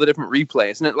showing all the different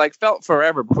replays, and it like felt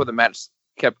forever before the match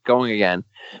kept going again.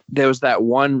 There was that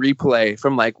one replay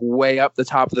from like way up the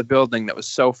top of the building that was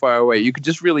so far away. You could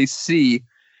just really see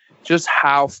just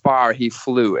how far he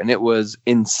flew, and it was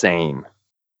insane.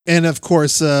 And of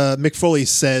course, Mick Foley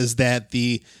says that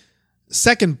the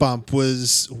second bump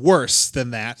was worse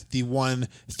than that. The one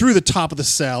through the top of the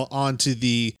cell onto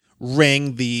the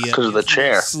ring, because of the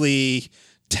chair.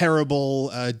 Terrible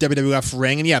WWF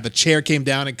ring. And yeah, the chair came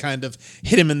down and kind of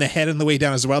hit him in the head on the way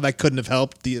down as well. That couldn't have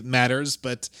helped the matters,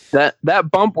 but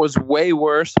that bump was way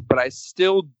worse, but I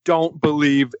still don't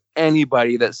believe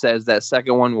anybody that says that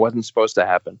second one wasn't supposed to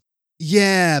happen.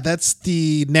 Yeah, that's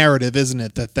the narrative, isn't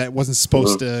it? That wasn't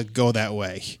supposed to go that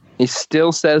way. He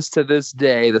still says to this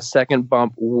day the second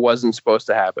bump wasn't supposed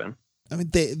to happen. I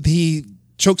mean, he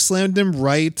chokeslammed him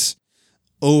right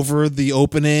over the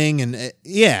opening, and and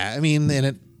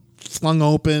it flung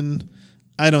open.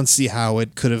 I don't see how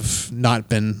it could have not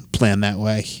been planned that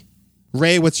way.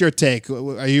 Ray, what's your take?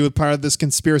 Are you a part of this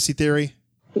conspiracy theory?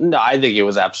 No, I think it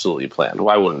was absolutely planned.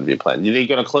 Why wouldn't it be planned? You think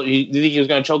you think he was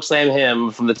going to chokeslam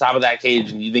him from the top of that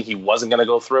cage, and you think he wasn't going to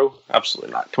go through?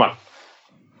 Absolutely not. Come on,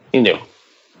 he knew.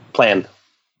 Planned.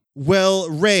 Well,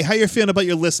 Ray, how you feeling about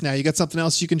your list now? You got something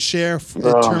else you can share in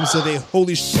terms of a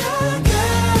holy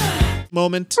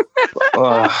moment?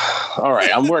 All right,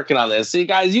 I'm working on this. See,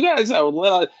 guys, you guys are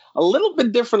a little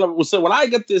bit different. So when I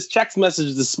got this text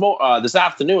message this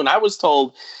afternoon, I was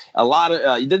told a lot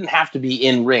of you didn't have to be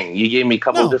in ring. You gave me a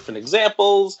couple of different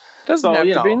examples. Doesn't have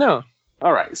to be, no.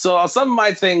 All right, so some of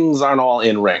my things aren't all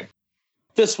in ring.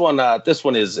 This one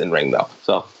is in ring though.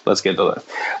 So let's get to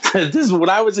this. This is when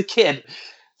I was a kid.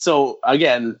 So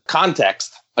again,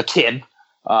 context, a kid,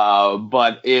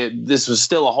 but this was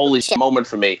still a holy moment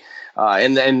for me.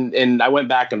 And I went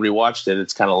back and rewatched it.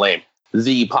 It's kind of lame.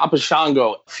 The Papa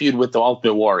Shango feud with the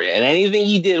Ultimate Warrior, and anything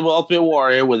he did with Ultimate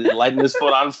Warrior, with lighting his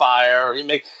foot on fire,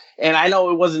 and I know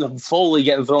it wasn't fully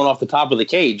getting thrown off the top of the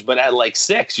cage, but at like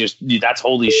 6, that's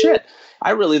holy shit.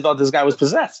 I really thought this guy was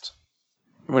possessed.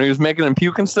 When he was making him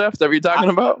puke and stuff, that what you're talking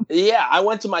about? Yeah, I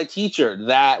went to my teacher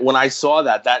when I saw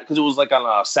that because it was like on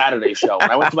a Saturday show.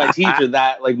 And I went to my teacher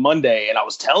that like Monday, and I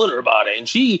was telling her about it, and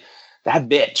that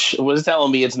bitch was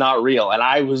telling me it's not real. And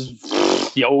I was,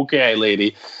 okay,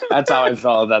 lady. That's how I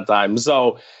felt at that time.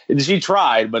 So she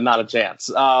tried, but not a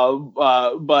chance.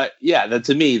 But yeah,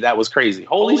 to me, that was crazy.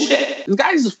 Holy shit. This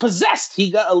guy's possessed. He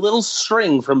got a little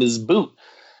string from his boot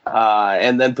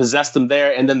and then possessed him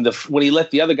there. And then when he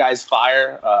lit the other guy's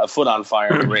foot on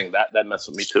fire in the ring, that messed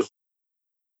with me too.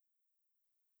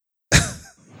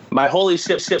 My holy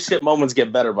shit moments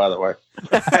get better, by the way.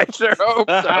 I sure hope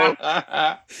so.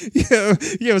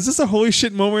 Yeah. Was this a holy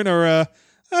shit moment or a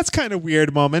that's kind of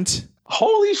weird moment?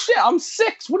 Holy shit! I'm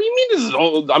 6. What do you mean this is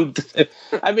old?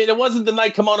 I mean, it wasn't the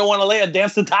night Kimono Wanna Lay a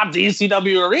dance to top the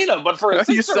ECW arena, but for a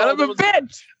 6-year-old, you son of a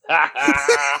bitch!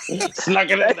 Snuck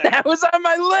it in there. That was on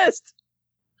my list.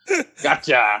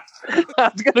 Gotcha.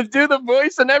 I was gonna do the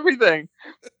voice and everything.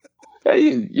 Hey,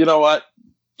 you know what?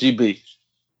 GB.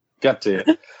 Got to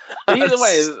it. Either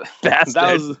way,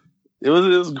 it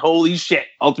was holy shit.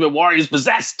 Ultimate Warrior's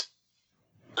possessed.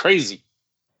 Crazy.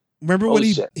 Remember when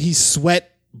he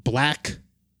sweat black?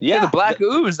 Yeah, the black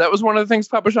ooze. That was one of the things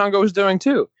Papa Shango was doing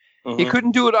too. Mm-hmm. He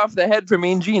couldn't do it off the head for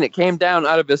Mean Gene. It came down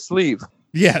out of his sleeve.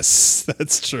 Yes,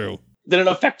 that's true. Did it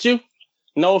affect you?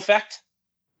 No effect?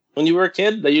 When you were a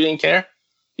kid that you didn't care?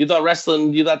 You thought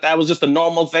wrestling, you thought that was just a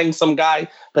normal thing? Some guy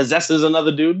possesses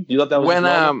another dude? You thought that was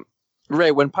normal?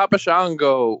 Ray, when Papa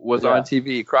Shango was on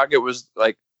TV, Crockett was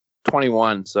like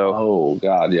 21. So, oh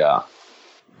God, yeah.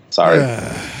 Sorry,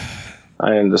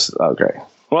 I understand. Okay,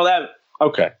 well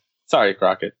okay. Sorry,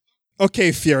 Crockett.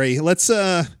 Okay, Fury. Let's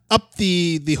up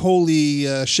the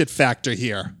holy shit factor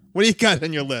here. What do you got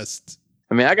on your list?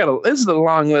 I mean, this is a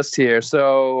long list here.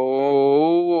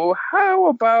 So, how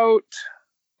about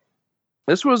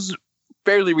this was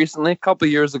fairly recently, a couple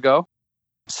of years ago,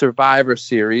 Survivor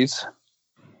Series.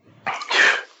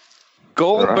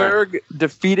 Goldberg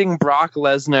defeating Brock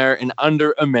Lesnar in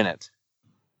under a minute.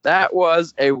 That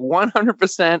was a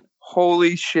 100%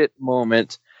 holy shit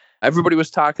moment. Everybody was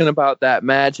talking about that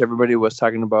match. Everybody was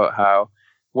talking about how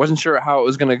wasn't sure how it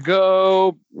was going to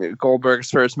go. Goldberg's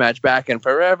first match back in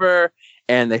forever.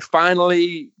 And they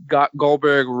finally got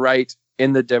Goldberg right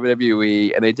in the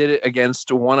WWE, and they did it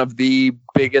against one of the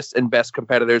biggest and best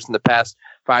competitors in the past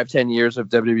 5-10 years of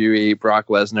WWE, Brock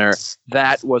Lesnar.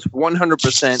 That was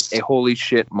 100% a holy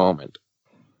shit moment.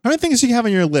 How many things do you have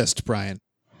on your list, Brian?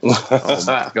 Oh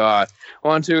my god!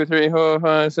 1, 2, 3, 4,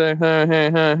 5, 6,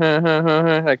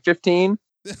 7, like 15.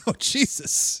 Oh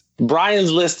Jesus!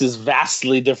 Brian's list is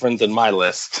vastly different than my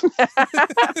list.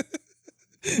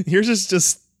 Yours is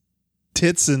just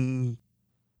tits and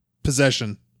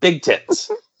possession. Big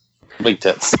tits. Big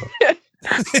tits.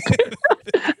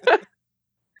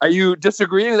 Are you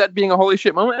disagreeing with that being a holy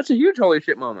shit moment? That's a huge holy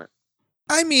shit moment.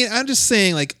 I mean, I'm just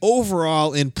saying, like,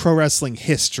 overall in pro wrestling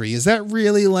history, is that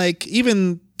really, like,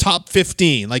 even top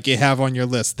 15, like you have on your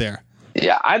list there?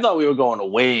 Yeah, I thought we were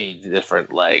going way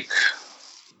different. Like,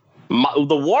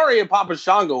 the Warrior Papa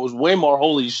Shango was way more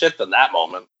holy shit than that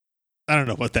moment. I don't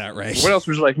know about that, Ray. What else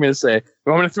would you like me to say?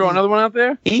 You want me to throw another one out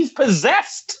there? He's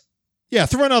possessed. Yeah,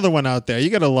 throw another one out there. You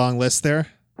got a long list there.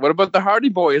 What about the Hardy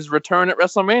Boys' return at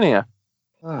WrestleMania?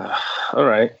 All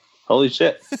right. Holy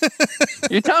shit.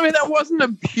 You telling me that wasn't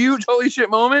a huge holy shit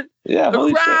moment? Yeah,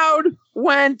 the crowd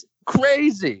went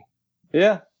crazy.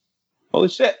 Yeah. Holy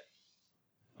shit.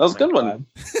 That was a good one.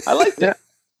 I liked it.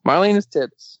 Marlene's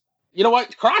tits. You know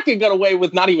what? Crockett got away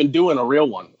with not even doing a real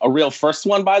one. A real first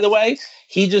one, by the way.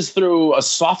 He just threw a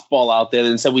softball out there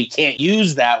and said we can't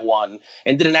use that one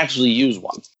and didn't actually use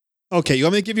one. Okay, you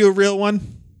want me to give you a real one?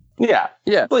 Yeah.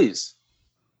 Yeah. Please.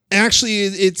 Actually,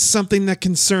 it's something that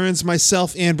concerns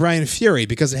myself and Brian Fury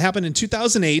because it happened in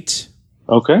 2008.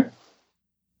 Okay.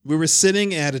 We were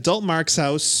sitting at Adult Mark's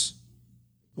house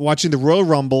watching the Royal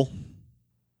Rumble,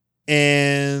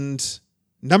 and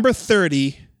number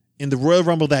 30 in the Royal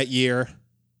Rumble that year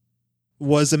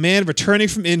was a man returning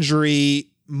from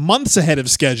injury months ahead of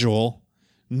schedule.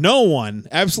 No one,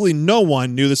 absolutely no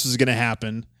one knew this was going to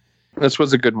happen. This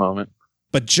was a good moment.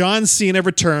 But John Cena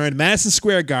returned, Madison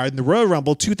Square Garden, the Royal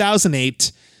Rumble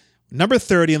 2008, number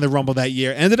 30 in the Rumble that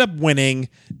year, ended up winning.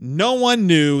 No one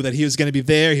knew that he was going to be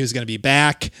there. He was going to be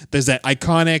back. There's that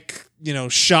iconic,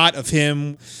 shot of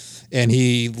him, and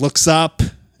he looks up,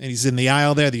 and he's in the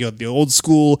aisle there, the old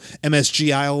school MSG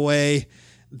aisleway.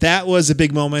 That was a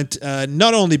big moment,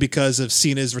 not only because of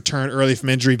Cena's return early from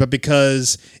injury, but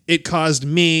because it caused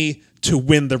me to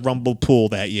win the Rumble pool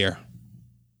that year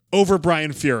over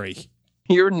Brian Fury.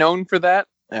 You're known for that.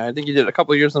 I think you did it a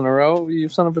couple of years in a row, you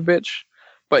son of a bitch.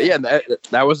 But yeah,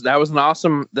 that was an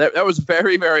awesome. That was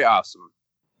very, very awesome.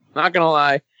 Not gonna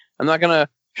lie, I'm not gonna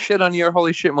shit on your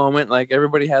holy shit moment like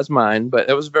everybody has mine, but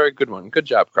it was a very good one. Good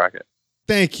job, Crockett.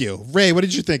 Thank you, Ray. What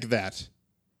did you think of that?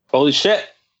 Holy shit!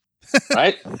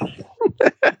 Right?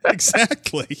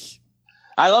 Exactly.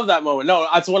 I love that moment. No,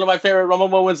 that's one of my favorite Rumble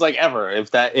moments, like ever.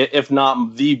 If not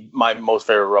my most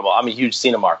favorite Rumble. I'm a huge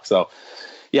Cena mark, so.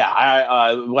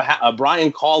 Yeah,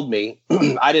 Brian called me.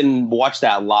 I didn't watch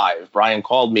that live. Brian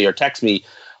called me or texted me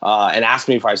and asked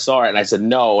me if I saw it, and I said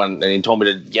no, and he told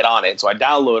me to get on it. So I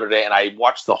downloaded it, and I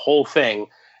watched the whole thing,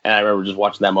 and I remember just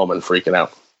watching that moment and freaking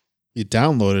out. You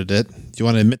downloaded it. Do you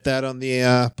want to admit that on the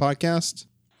podcast?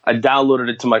 I downloaded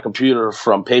it to my computer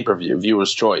from pay-per-view,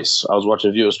 Viewer's Choice. I was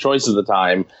watching Viewer's Choice at the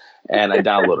time, and I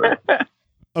downloaded it.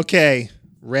 Okay,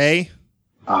 Ray.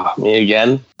 Me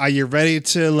again? Are you ready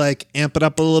to amp it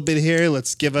up a little bit here?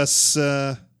 Let's give us...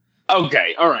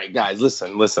 Okay, all right, guys,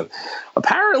 listen.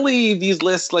 Apparently, these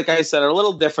lists, like I said, are a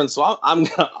little different, so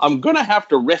I'm gonna have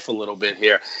to riff a little bit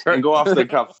here and go off the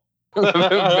cuff.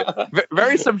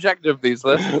 Very subjective, these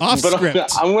lists. Off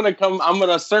script. I'm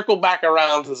gonna circle back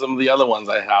around to some of the other ones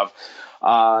I have.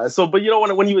 But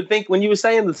when you were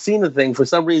saying the Cena thing, for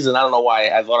some reason, I don't know why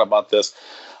I thought about this.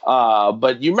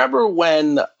 But you remember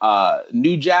when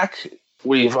New Jack,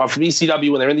 from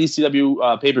ECW, when they're in the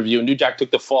ECW pay-per-view, New Jack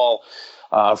took the fall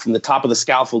from the top of the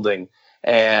scaffolding,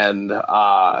 and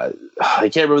I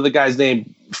can't remember the guy's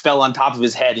name, fell on top of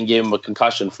his head and gave him a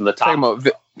concussion from the top.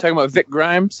 Talking about Vic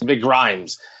Grimes? Vic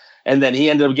Grimes. And then he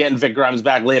ended up getting Vic Grimes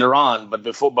back later on, but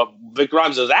Vic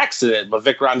Grimes was an accident, but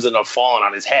Vic Grimes ended up falling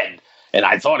on his head, and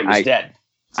I thought he was dead.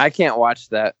 I can't watch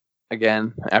that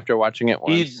again after watching it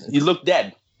once. He looked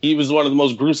dead. He was one of the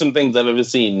most gruesome things I've ever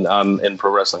seen in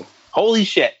pro wrestling. Holy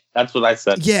shit. That's what I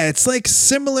said. Yeah, it's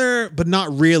similar, but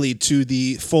not really to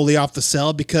the Foley off the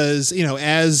cell because,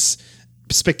 as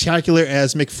spectacular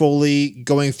as Mick Foley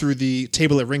going through the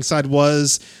table at ringside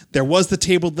there was the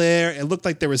table there. It looked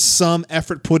like there was some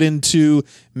effort put into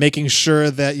making sure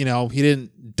that, he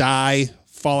didn't die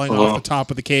falling off the top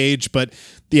of the cage. But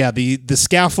yeah, the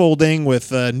scaffolding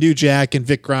with New Jack and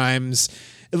Vic Grimes,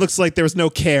 it looks like there was no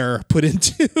care put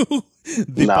into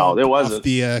there wasn't.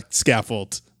 the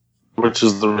scaffold. which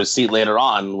is the receipt later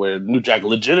on where New Jack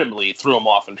legitimately threw him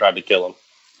off and tried to kill him.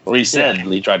 Or he said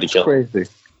he tried to kill him.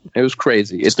 Crazy. It was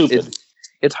crazy. It's stupid.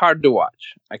 It's hard to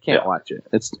watch. I can't watch it.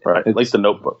 It's right. It's like The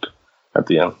Notebook at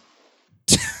the end.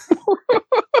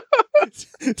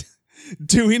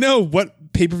 Do we know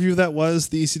what pay-per-view that was,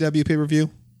 the ECW pay-per-view?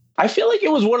 I feel like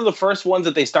it was one of the first ones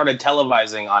that they started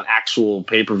televising on actual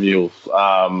pay-per-view.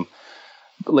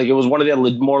 Like it was one of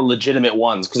the more legitimate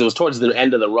ones because it was towards the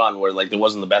end of the run where like there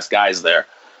wasn't the best guys there.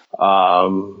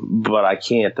 But I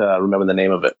can't remember the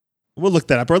name of it. We'll look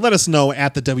that up, or let us know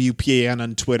at the WPAN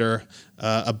on Twitter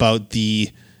about the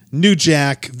New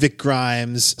Jack, Vic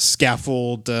Grimes,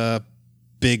 scaffold,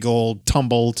 big old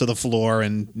tumble to the floor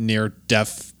and near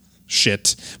death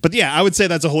shit. But yeah, I would say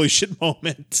that's a holy shit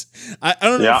moment. I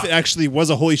don't know if it actually was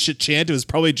a holy shit chant. It was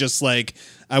probably just like,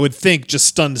 I would think, just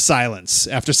stunned silence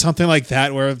after something like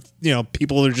that where, you know,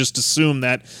 people are just assume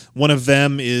that one of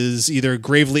them is either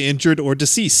gravely injured or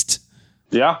deceased.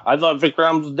 Yeah, I thought Vic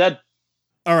Grimes was dead.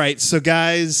 All right, so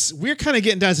guys, we're kind of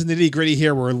getting down to the nitty gritty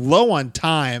here. We're low on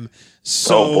time,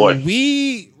 so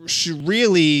we should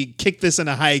really kick this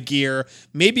into high gear.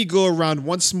 Maybe go around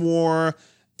once more,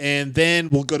 and then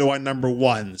we'll go to our number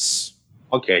ones.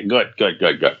 Okay, good.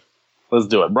 Let's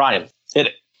do it. Brian, hit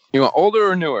it. You want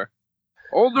older or newer?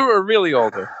 Older or really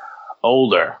older?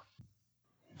 Older.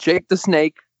 Jake the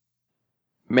Snake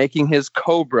making his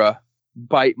Cobra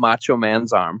bite Macho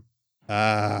Man's arm.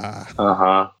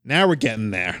 Now we're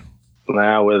getting there.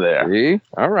 Now we're there. See?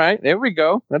 All right, there we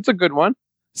go. That's a good one.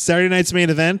 Saturday night's main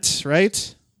event,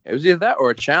 right? It was either that or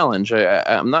a challenge.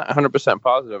 I'm not 100%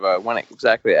 positive when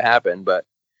exactly it happened, but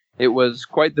it was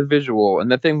quite the visual,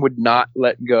 and the thing would not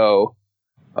let go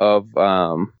of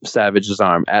Savage's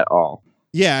arm at all.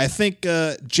 Yeah, I think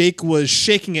Jake was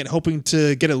shaking it, hoping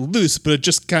to get it loose, but it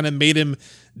just kind of made him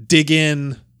dig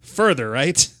in further,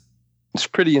 right? It's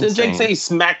pretty insane. Did Jake say he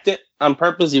smacked it on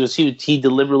purpose? He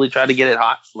deliberately tried to get it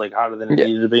hot, like hotter than it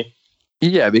needed to be?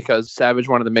 Yeah, because Savage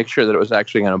wanted to make sure that it was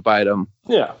actually going to bite him.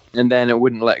 Yeah. And then it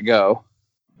wouldn't let go.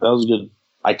 That was good.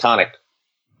 Iconic.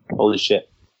 Holy shit.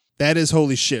 That is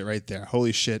holy shit right there.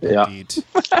 Holy shit, indeed.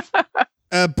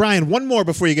 Brian, one more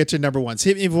before you get to number ones.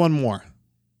 Hit me with one more.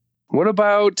 What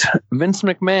about Vince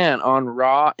McMahon on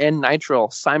Raw and Nitro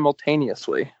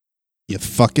simultaneously? You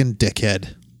fucking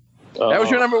dickhead. That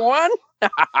was your number one?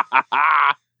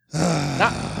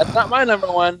 That's not my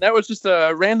number one. That was just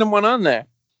a random one on there.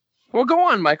 Well, go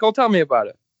on, Michael. Tell me about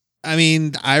it. I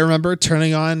mean, I remember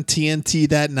turning on TNT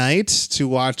that night to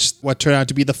watch what turned out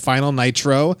to be the final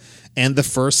Nitro, and the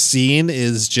first scene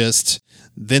is just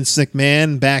Vince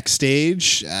McMahon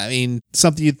backstage. I mean,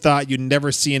 something you thought you'd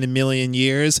never see in a million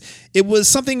years. It was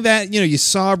something that, you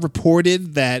saw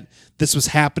reported that this was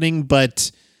happening,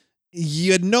 but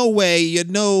you had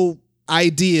no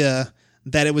idea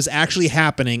that it was actually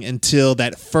happening until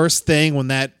that first thing when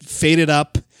that faded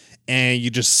up and you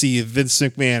just see Vince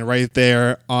McMahon right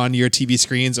there on your TV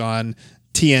screens on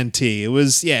TNT.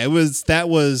 That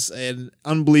was an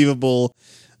unbelievable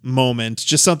moment.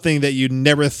 Just something that you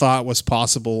never thought was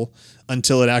possible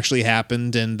until it actually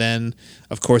happened. And then,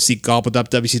 of course, he gobbled up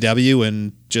WCW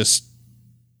and just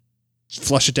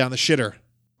flushed it down the shitter.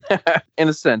 In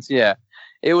a sense, yeah.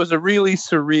 It was a really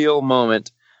surreal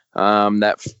moment.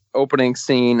 That opening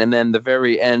scene and then the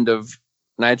very end of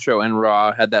Nitro and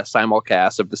Raw had that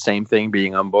simulcast of the same thing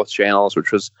being on both channels,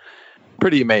 which was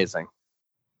pretty amazing.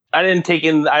 I didn't take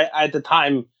in at the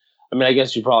time. I mean, I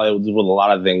guess you probably with a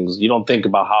lot of things, you don't think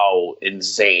about how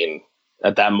insane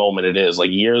at that moment it is.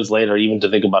 Like years later, even to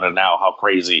think about it now, how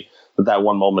crazy that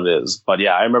one moment is. But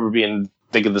yeah, I remember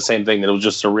thinking the same thing, that it was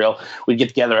just surreal. We'd get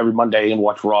together every Monday and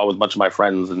watch Raw with a bunch of my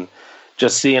friends and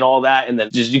just seeing all that, and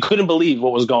then just you couldn't believe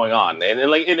what was going on, and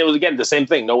it was again the same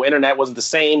thing. No internet wasn't the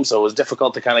same, so it was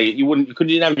difficult to kind of you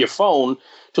couldn't have your phone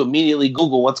to immediately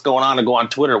Google what's going on and go on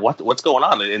Twitter what's going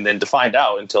on, and then to find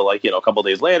out until a couple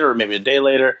days later or maybe a day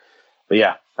later. But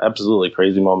yeah, absolutely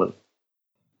crazy moment.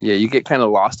 Yeah, you get kind of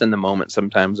lost in the moment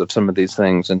sometimes of some of these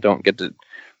things and don't get to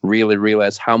really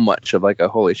realize how much of a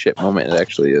holy shit moment it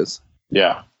actually is.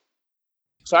 Yeah.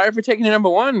 Sorry for taking your number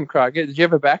one, Crockett. Did you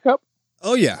have a backup?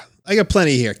 Oh yeah. I got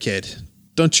plenty here, kid.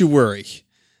 Don't you worry.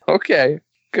 Okay,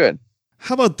 good.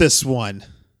 How about this one?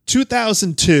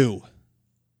 2002.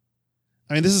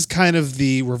 I mean, this is kind of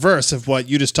the reverse of what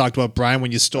you just talked about, Brian,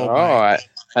 when you stole mine.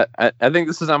 I think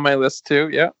this is on my list too,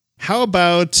 yeah. How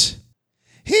about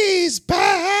he's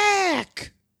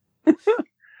back?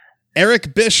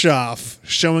 Eric Bischoff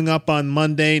showing up on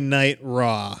Monday Night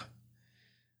Raw.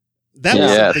 That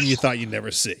was something you thought you'd never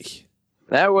see.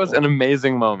 That was an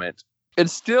amazing moment.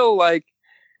 It's still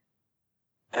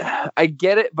I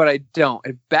get it, but I don't.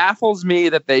 It baffles me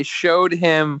that they showed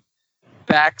him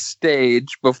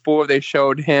backstage before they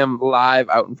showed him live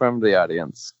out in front of the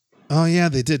audience. Oh, yeah,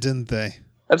 they did, didn't they?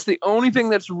 That's the only thing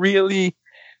that's really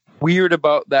weird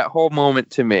about that whole moment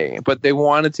to me. But they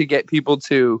wanted to get people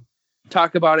to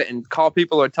talk about it and call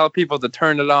people or tell people to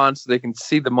turn it on so they can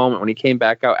see the moment when he came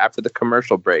back out after the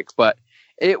commercial breaks. But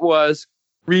it was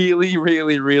really,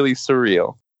 really, really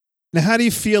surreal. Now, how do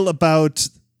you feel about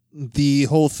the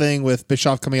whole thing with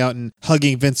Bischoff coming out and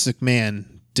hugging Vince McMahon?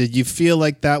 Did you feel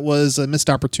like that was a missed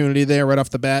opportunity there right off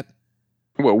the bat?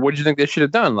 Well, what did you think they should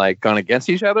have done? Like gone against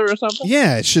each other or something?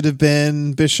 Yeah, it should have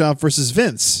been Bischoff versus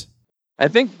Vince. I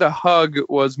think the hug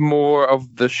was more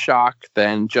of the shock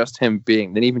than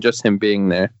even just him being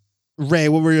there. Ray,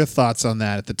 what were your thoughts on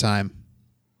that at the time?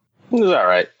 It was all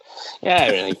right. Yeah,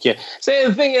 I mean, yeah. So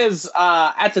the thing is,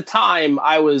 at the time,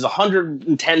 I was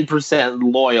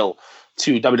 110% loyal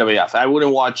to WWF. I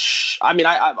wouldn't watch. I mean,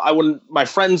 I wouldn't. My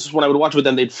friends, when I would watch with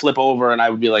them, they'd flip over, and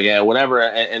I would be like, yeah, whatever,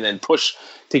 and then push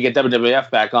to get WWF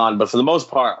back on. But for the most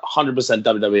part, 100%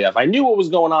 WWF. I knew what was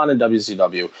going on in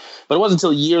WCW, but it wasn't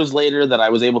until years later that I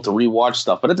was able to rewatch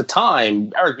stuff. But at the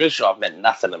time, Eric Bischoff meant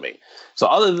nothing to me. So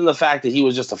other than the fact that he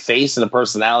was just a face and a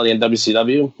personality in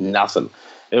WCW, nothing.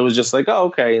 It was just like, oh,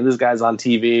 okay, and this guy's on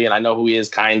TV, and I know who he is,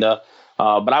 kinda.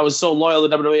 But I was so loyal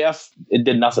to WWF, it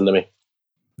did nothing to me.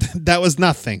 That was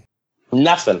nothing.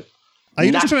 Nothing. Are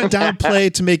you just trying to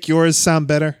downplay to make yours sound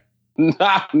better?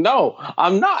 No,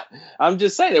 I'm not. I'm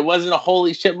just saying it wasn't a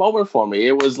holy shit moment for me.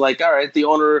 It was like, all right, the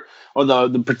owner or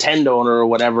the pretend owner or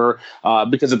whatever,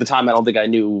 because at the time I don't think I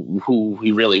knew who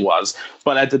he really was.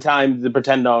 But at the time, the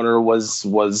pretend owner was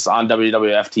on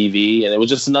WWF TV, and it was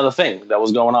just another thing that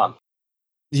was going on.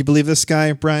 You believe this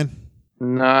guy, Brian?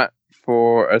 Not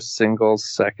for a single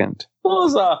second. It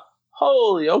was a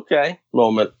holy okay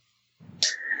moment.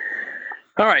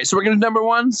 All right, so we're going to number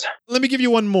ones. Let me give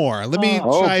you one more. Let me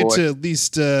try to at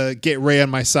least get Ray on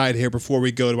my side here before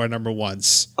we go to our number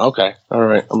ones. Okay. All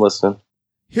right. I'm listening.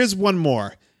 Here's one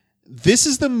more. This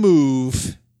is the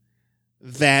move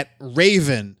that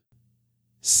Raven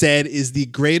said is the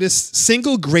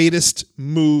single greatest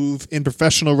move in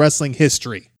professional wrestling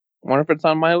history. Wonder if it's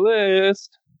on my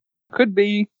list. Could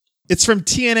be. It's from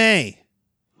TNA.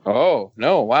 Oh,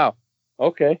 no. Wow.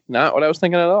 Okay. Not what I was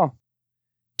thinking at all.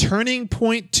 Turning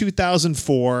Point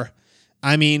 2004.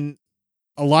 I mean,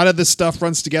 a lot of this stuff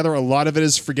runs together. A lot of it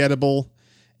is forgettable.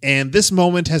 And this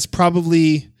moment has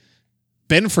probably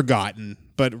been forgotten.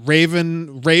 But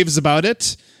Raven raves about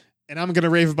it. And I'm going to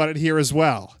rave about it here as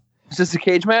well. Is this a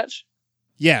cage match?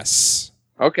 Yes.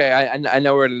 Okay. I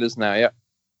know where it is now. Yeah.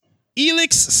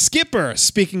 Elix Skipper,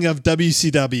 speaking of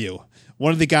WCW.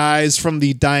 One of the guys from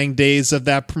the dying days of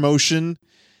that promotion.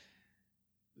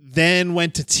 Then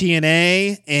went to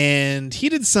TNA, and he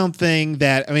did something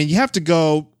that, I mean, you have to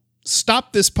go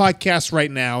stop this podcast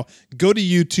right now, go to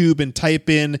YouTube and type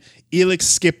in Elix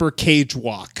Skipper cage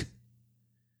walk.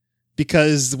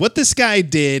 Because what this guy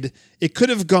did, it could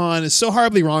have gone so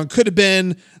horribly wrong. Could have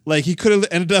been like, he could have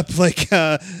ended up like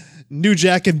New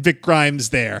Jack and Vic Grimes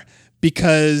there.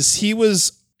 Because he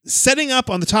was setting up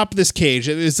on the top of this cage.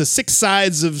 It is the 6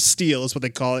 sides of steel is what they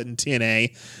call it in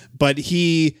TNA. But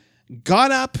he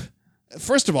got up,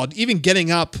 first of all, even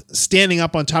getting up, standing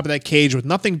up on top of that cage with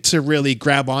nothing to really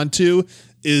grab onto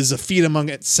is a feat among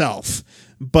itself.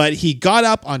 But he got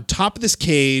up on top of this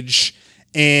cage,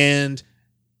 and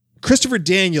Christopher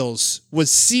Daniels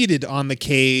was seated on the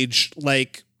cage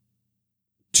like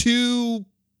 2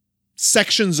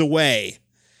 sections away.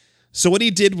 So what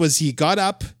he did was he got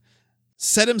up,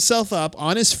 set himself up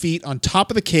on his feet on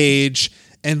top of the cage,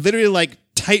 and literally like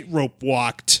tightrope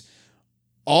walked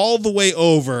all the way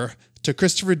over to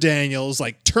Christopher Daniels,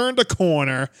 like turned a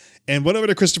corner and went over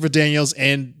to Christopher Daniels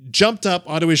and jumped up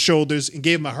onto his shoulders and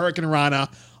gave him a Hurricane Rana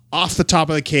off the top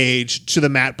of the cage to the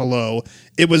mat below.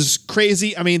 It was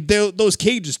crazy. I mean, those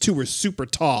cages too were super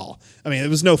tall. I mean, it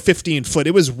was no 15 foot.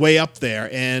 It was way up there.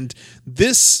 And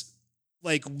this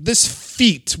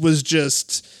feat was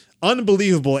just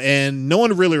unbelievable, and no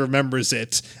one really remembers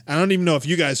it. I don't even know if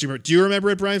you guys remember. Do you remember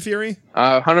it, Brian Fury?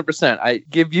 100%. I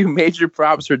give you major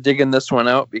props for digging this one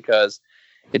out, because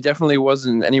it definitely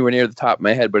wasn't anywhere near the top of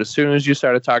my head. But as soon as you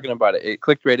started talking about it, it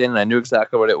clicked right in, and I knew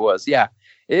exactly what it was. Yeah,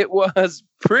 it was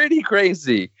pretty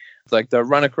crazy. It's like the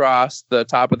run across the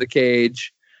top of the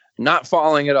cage, not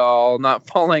falling at all, not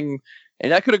falling.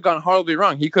 And that could have gone horribly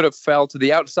wrong. He could have fell to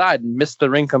the outside and missed the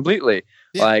ring completely.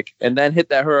 Yeah. And then hit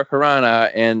that Hurricane Rana,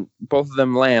 and both of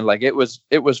them land. It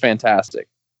was fantastic.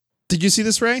 Did you see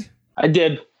this, Ray? I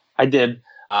did.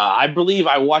 I believe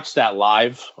I watched that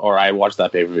live, or I watched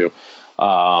that pay-per-view.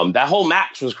 That whole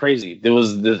match was crazy.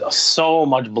 There's so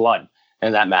much blood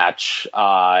in that match.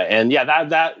 And yeah,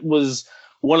 that was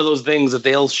one of those things that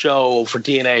they'll show for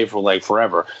TNA for like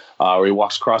forever, where he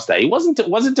walks across that. Was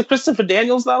it to Christopher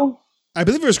Daniels though? I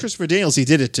believe it was Christopher Daniels he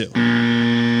did it to.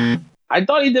 I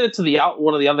thought he did it to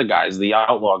one of the other guys, the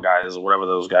Outlaw guys, or whatever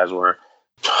those guys were.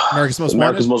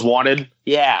 America's Most Wanted.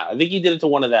 Yeah, I think he did it to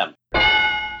one of them.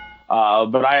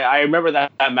 But I remember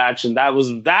that match, and that was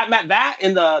that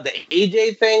and the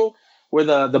AJ thing where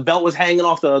the belt was hanging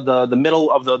off the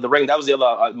middle of the ring. That was the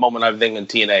other moment I think in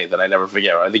TNA that I never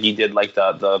forget. I think he did like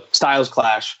the Styles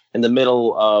Clash in the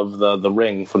middle of the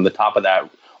ring from the top of that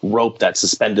rope that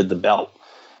suspended the belt.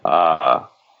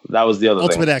 That was the other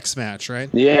Ultimate thing. X match, right?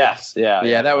 Yes,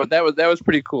 yeah. That was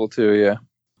pretty cool too. Yeah.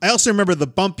 I also remember the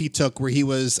bump he took where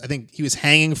I think he was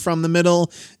hanging from the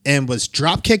middle and was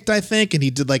drop kicked, I think, and he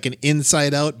did like an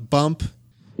inside out bump.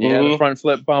 Yeah, the front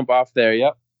flip bump off there.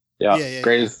 Yep. Yeah.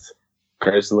 Greatest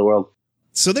in the world.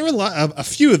 So there were a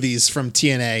few of these from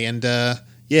TNA, and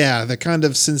they're kind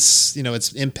of, since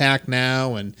it's Impact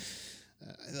now, and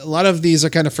a lot of these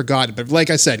are kind of forgotten. But like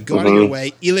I said, go out of your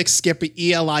way. Elix Skipper,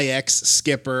 ELIX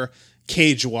Skipper,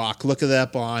 Cage Walk. Look it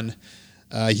up on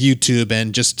YouTube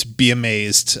and just be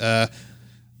amazed.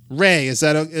 Ray,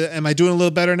 am I doing a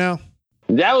little better now?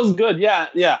 That was good.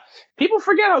 Yeah. People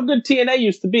forget how good TNA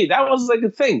used to be. That was like a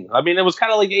thing. I mean, it was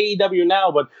kind of like AEW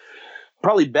now, but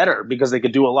probably better because they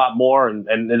could do a lot more. And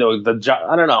I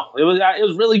don't know. It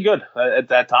was really good at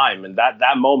that time. And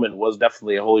that moment was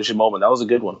definitely a holy shit moment. That was a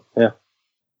good one. Yeah.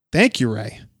 Thank you,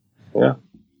 Ray. Yeah.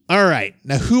 All right.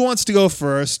 Now, who wants to go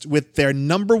first with their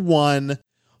number one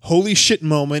holy shit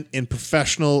moment in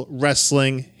professional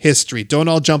wrestling history? Don't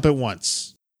all jump at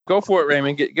once. Go for it,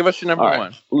 Raymond. Give us your number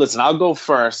one. Listen, I'll go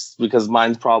first because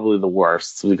mine's probably the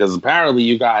worst, because apparently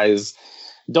you guys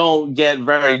don't get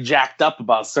very jacked up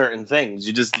about certain things.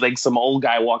 You just like some old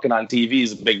guy walking on TV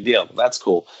is a big deal. That's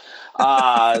cool.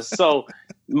 So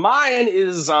mine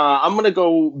is I'm going to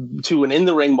go to an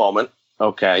in-the-ring moment.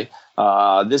 Okay.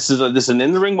 This is an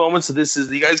in-the-ring moment, so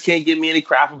you guys can't give me any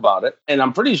crap about it. And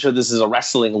I'm pretty sure this is a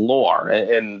wrestling lore,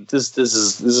 and this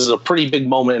is a pretty big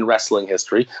moment in wrestling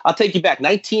history. I'll take you back,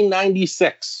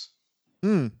 1996.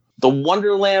 The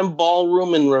Wonderland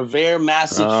Ballroom in Revere,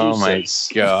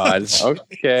 Massachusetts. Oh my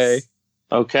God.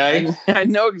 Okay. I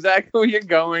know exactly where you're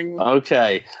going.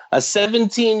 Okay. A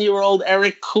 17-year-old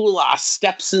Eric Koulas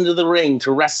steps into the ring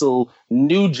to wrestle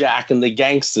New Jack and the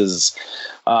Gangsters.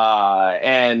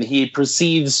 And he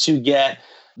proceeds to get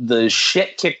the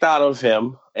shit kicked out of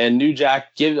him. And New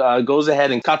Jack goes ahead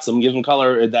and cuts him, gives him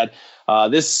color that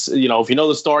this, if you know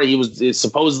the story, it's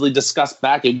supposedly discussed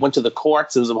back. It went to the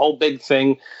courts. It was a whole big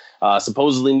thing.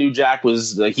 Supposedly New Jack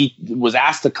was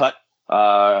asked to cut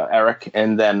Eric,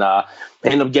 and then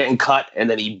ended up getting cut, and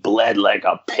then he bled like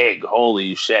a pig.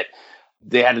 Holy shit.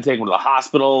 They had to take him to the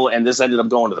hospital, and this ended up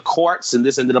going to the courts, and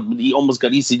he almost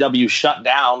got ECW shut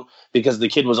down because the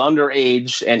kid was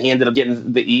underage, and he ended up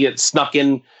he snuck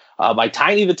in by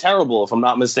Tiny the Terrible, if I'm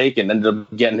not mistaken, ended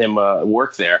up getting him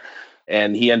work there,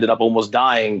 and he ended up almost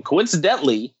dying.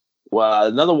 Coincidentally,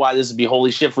 another why this would be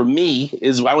holy shit for me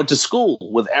is I went to school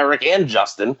with Eric and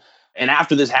Justin. And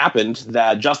after this happened,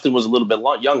 that Justin was a little bit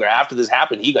younger. After this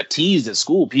happened, he got teased at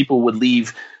school. People would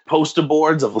leave poster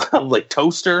boards of like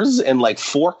toasters and like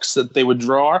forks that they would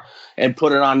draw and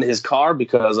put it on his car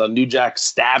because New Jack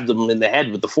stabbed him in the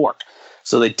head with the fork.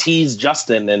 So they teased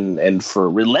Justin and for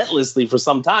relentlessly for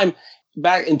some time.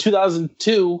 Back in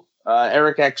 2002,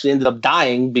 Eric actually ended up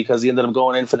dying because he ended up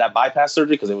going in for that bypass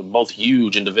surgery because they were both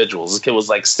huge individuals. This kid was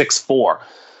like 6'4",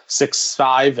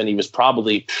 6'5", and he was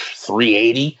probably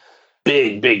 380.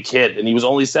 Big kid, and he was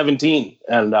only 17,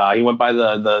 and he went by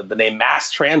the name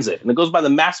Mass Transit, and it goes by the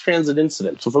Mass Transit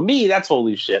incident. So for me, that's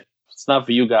holy shit. It's not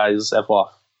for you guys. F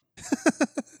off.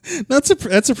 That's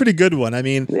a pretty good one. I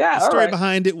mean, the story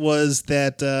behind it was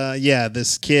that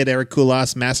this kid Eric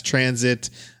Koulas, Mass Transit,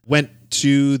 went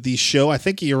to the show. I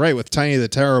think you're right, with Tiny the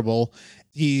Terrible.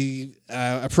 He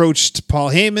approached Paul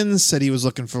Heyman, said he was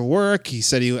looking for work. He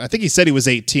said he was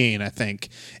 18, I think.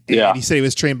 And he said he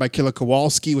was trained by Killer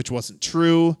Kowalski, which wasn't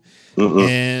true.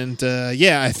 And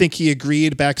I think he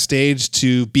agreed backstage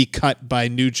to be cut by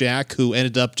New Jack, who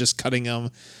ended up just cutting him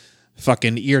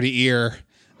fucking ear to ear.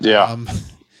 Yeah.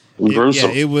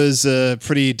 Gruesome. It was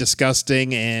pretty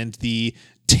disgusting, and the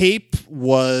tape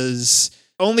was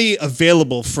only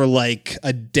available for like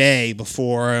a day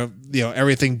before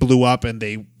everything blew up and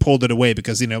they pulled it away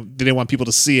because they didn't want people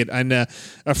to see it. And a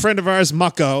friend of ours,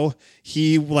 Mucko,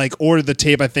 he like ordered the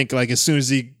tape, I think, like as soon as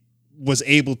he was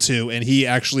able to, and he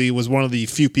actually was one of the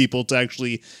few people to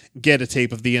actually get a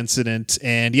tape of the incident.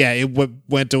 And yeah, it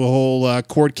went to a whole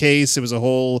court case. It was a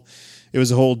whole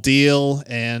deal.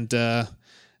 And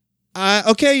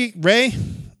okay, Ray,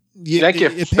 Thank you.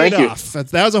 It paid off.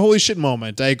 That was a holy shit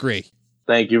moment. I agree.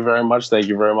 Thank you very much. Thank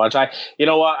you very much. You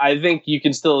know what? I think you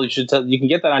can you can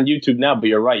get that on YouTube now, but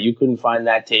you're right. You couldn't find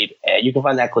that tape. You can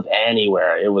find that clip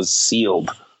anywhere. It was sealed.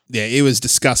 Yeah, it was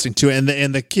disgusting too. And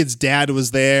the kid's dad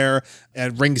was there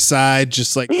at ringside,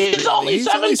 just like, he's only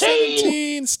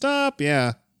 17. Stop.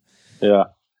 Yeah. Yeah.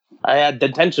 I had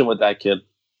detention with that kid.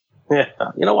 Yeah.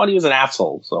 You know what? He was an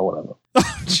asshole, so whatever.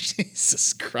 Oh,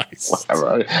 Jesus Christ.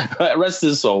 Whatever. Rest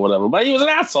his soul, whatever. But he was an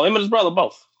asshole. Him and his brother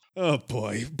both. Oh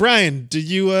boy. Brian, did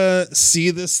you see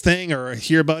this thing or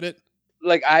hear about it?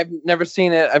 Like, I've never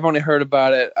seen it. I've only heard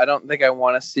about it. I don't think I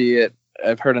want to see it.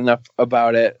 I've heard enough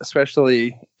about it,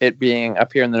 especially it being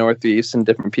up here in the Northeast and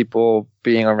different people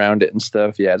being around it and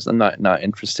stuff. Yeah, I'm not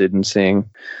interested in seeing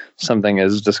something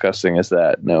as disgusting as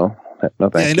that. No, thank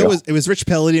you. I know it was Rich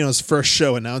Palladino's first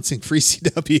show announcing Free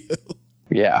CW.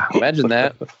 Yeah, imagine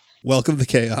that. Welcome to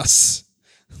chaos.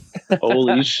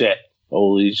 Holy shit.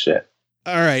 Holy shit.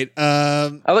 All right.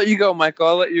 I'll let you go, Michael.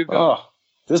 I'll let you go. Oh,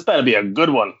 this better be a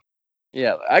good one.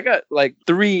 Yeah, I got like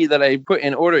 3 that I put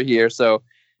in order here, so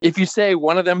if you say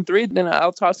one of them 3, then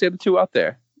I'll toss the other 2 out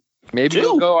there. Maybe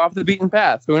we'll go off the beaten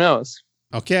path. Who knows?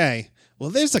 Okay.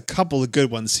 Well, there's a couple of good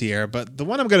ones here, but the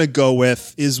one I'm going to go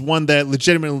with is one that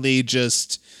legitimately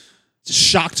just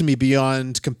shocked me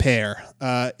beyond compare.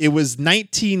 It was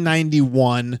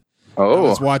 1991. Oh. I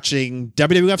was watching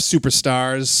WWF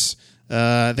Superstars.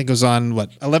 I think it was on,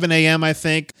 11 a.m., I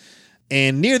think.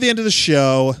 And near the end of the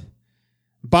show,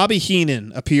 Bobby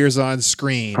Heenan appears on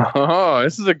screen. Oh,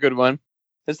 this is a good one.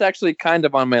 It's actually kind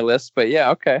of on my list, but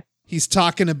yeah, okay. He's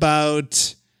talking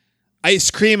about ice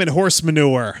cream and horse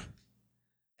manure.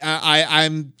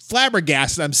 I'm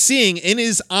flabbergasted. I'm seeing in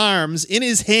his arms, in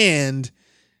his hand,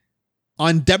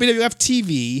 on WWF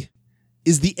TV,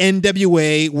 is the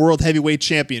NWA World Heavyweight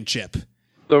Championship.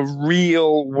 The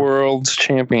real World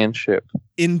Championship.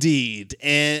 Indeed.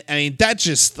 And I mean, that's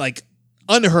just like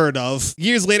unheard of.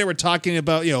 Years later, we're talking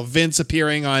about, Vince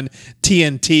appearing on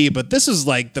TNT, but this is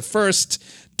like the first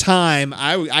time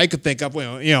I could think of,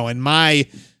 in my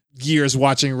years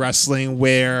watching wrestling,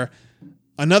 where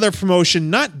another promotion,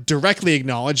 not directly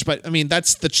acknowledged, but I mean,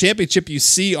 that's the championship you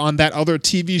see on that other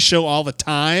TV show all the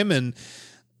time. And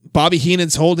Bobby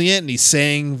Heenan's holding it, and he's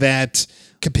saying that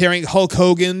comparing Hulk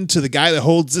Hogan to the guy that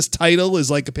holds this title is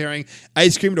like comparing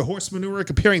ice cream to horse manure.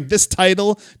 Comparing this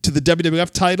title to the WWF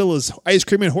title is ice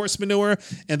cream and horse manure.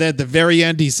 And then at the very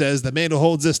end, he says the man who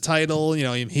holds this title,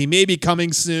 he may be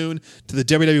coming soon to the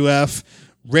WWF,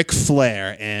 Ric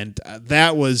Flair. And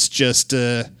that was just,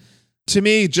 to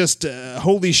me, just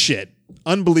holy shit.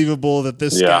 Unbelievable that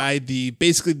this guy,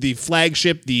 basically the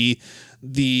flagship, the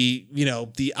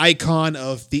icon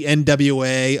of the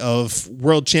NWA, of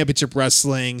World Championship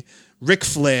Wrestling, Ric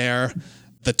Flair,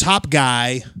 the top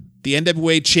guy, the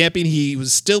NWA champion. He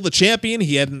was still the champion.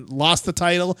 He hadn't lost the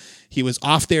title. He was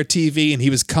off their TV, and he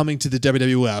was coming to the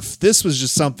WWF. This was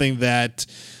just something that,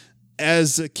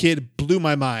 as a kid, blew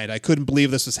my mind. I couldn't believe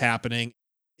this was happening.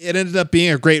 It ended up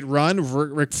being a great run,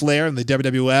 Ric Flair and the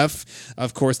WWF.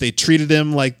 Of course, they treated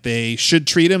him like they should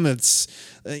treat him. It's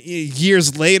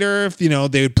years later,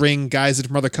 they would bring guys in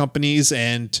from other companies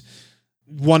and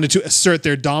wanted to assert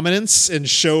their dominance and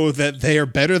show that they are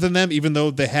better than them, even though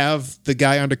they have the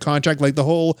guy under contract. Like the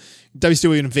whole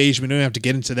WCW invasion, we don't have to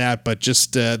get into that, but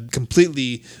just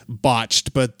completely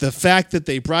botched. But the fact that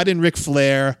they brought in Ric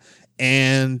Flair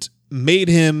and made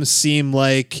him seem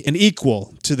like an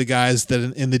equal to the guys that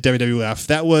in the WWF.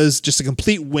 That was just a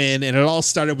complete win, and it all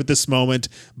started with this moment.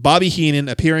 Bobby Heenan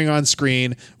appearing on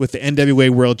screen with the NWA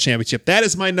World Championship. That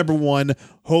is my number one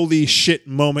holy shit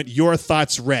moment. Your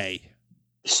thoughts, Ray?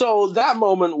 So that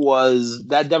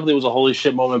definitely was a holy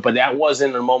shit moment, but that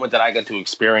wasn't a moment that I got to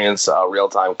experience real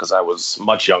time because I was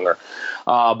much younger.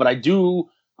 But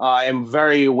I am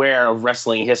very aware of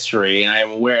wrestling history, and I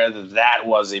am aware that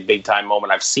was a big-time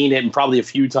moment. I've seen it probably a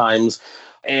few times,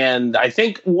 and I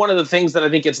think one of the things that I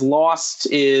think gets lost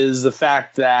is the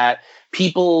fact that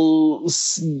people,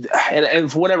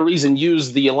 and for whatever reason,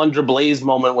 use the Alundra Blaze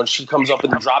moment when she comes up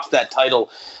and drops that title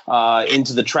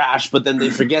into the trash, but then they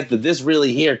forget that this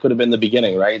really here could have been the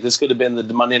beginning, right? This could have been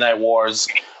the Monday Night Wars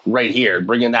right here,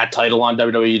 bringing that title on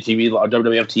WWE TV or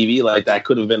WWF TV, like that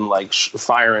could have been like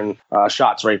firing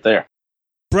shots right there.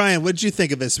 Brian, what did you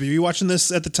think of this? Were you watching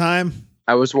this at the time?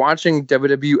 I was watching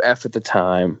WWF at the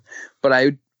time, but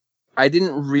I I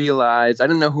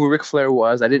didn't know who Ric Flair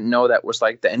was. I didn't know that was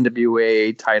like the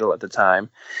NWA title at the time.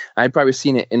 I'd probably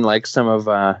seen it in like some of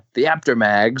the After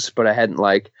mags, but I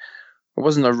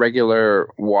wasn't a regular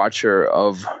watcher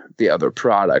of the other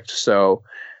product. So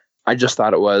I just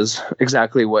thought it was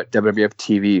exactly what WWF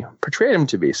TV portrayed him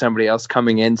to be. Somebody else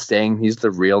coming in saying he's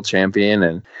the real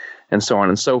champion and so on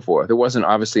and so forth. It wasn't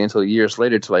obviously until years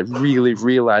later till I really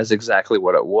realized exactly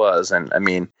what it was. And I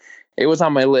mean, it was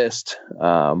on my list,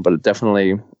 but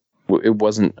it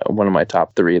wasn't one of my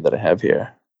top 3 that I have here.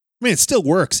 I mean, it still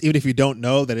works, even if you don't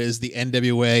know that it is the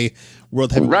NWA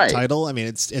World Heavyweight title. I mean,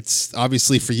 it's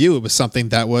obviously for you, it was something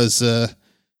that was,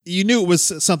 you knew it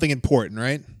was something important,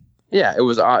 right? Yeah, it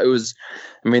was, I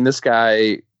mean, this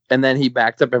guy, and then he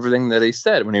backed up everything that he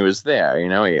said when he was there, you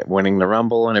know, winning the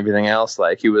Rumble and everything else.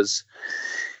 Like he was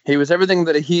everything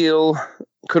that a heel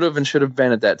could have and should have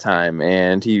been at that time.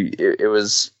 And it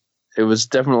was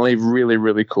definitely really,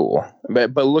 really cool.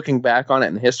 But looking back on it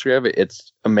and the history of it,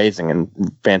 it's amazing and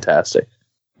fantastic.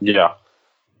 Yeah.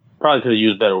 Probably could have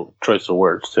used better choice of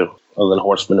words, too, other than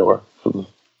horse manure.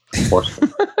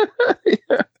 Horseman.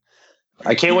 Yeah.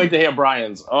 I can't wait to hear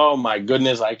Brian's. Oh, my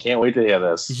goodness. I can't wait to hear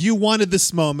this. You wanted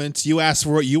this moment. You asked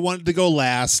for it. You wanted to go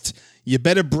last. You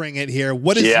better bring it here.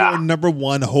 What is your number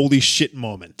 1 holy shit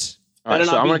moment? Better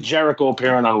not be Jericho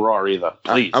appearing on Raw either,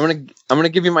 please. I'm gonna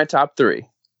give you my top 3.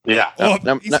 Yeah. He's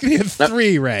going to have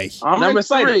 3, Ray. I'm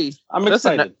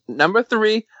excited. Number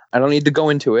 3, I don't need to go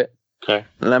into it. Okay.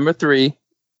 Number 3,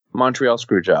 Montreal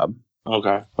Screwjob.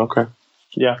 Okay.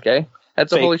 Yeah. Okay.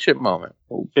 That's a holy shit moment.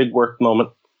 Big work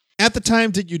moment. At the time,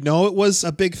 did you know it was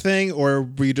a big thing, or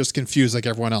were you just confused like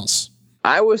everyone else?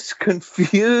 I was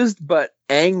confused but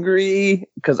angry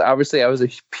because obviously I was a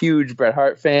huge Bret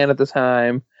Hart fan at the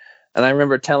time. And I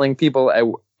remember telling people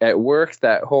at work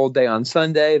that whole day on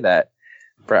Sunday that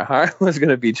Bret Hart was going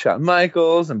to beat Shawn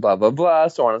Michaels and blah, blah, blah,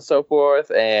 so on and so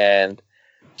forth. And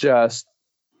just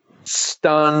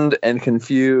stunned and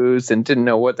confused and didn't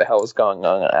know what the hell was going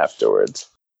on afterwards.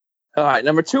 All right,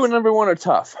 number 2 and number 1 are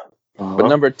tough. Uh-huh. But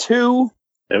number 2,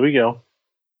 there we go.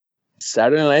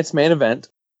 Saturday night's main event.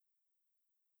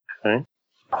 Okay.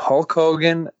 Hulk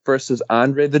Hogan versus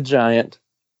Andre the Giant.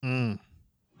 Mm.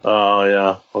 Oh,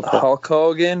 yeah. Okay. Hulk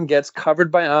Hogan gets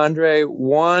covered by Andre.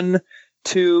 1,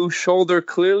 2, shoulder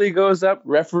clearly goes up.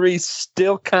 Referee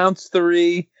still counts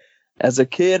 3. As a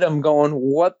kid, I'm going,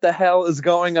 what the hell is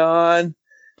going on?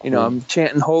 You know, I'm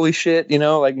chanting, holy shit,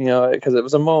 because it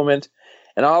was a moment.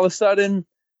 And all of a sudden,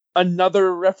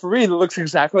 another referee that looks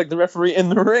exactly like the referee in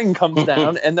the ring comes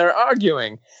down and they're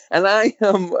arguing. And I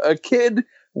am a kid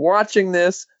watching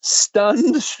this,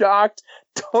 stunned, shocked,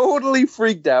 totally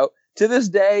freaked out. To this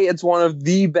day, it's one of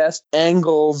the best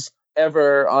angles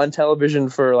ever on television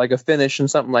for like a finish and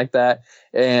something like that.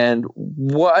 And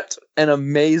what an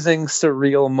amazing,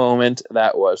 surreal moment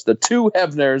that was. The 2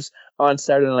 Hebners on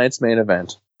Saturday night's main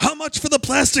event. How much for the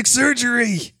plastic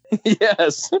surgery?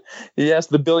 Yes, the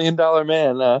 $1 billion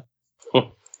man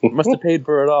must have paid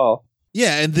for it all.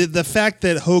 Yeah, and the fact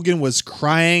that Hogan was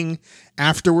crying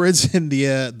afterwards in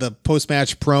the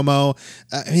post-match promo,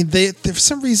 I mean, they for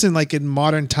some reason, like in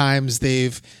modern times,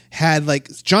 they've had like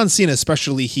John Cena,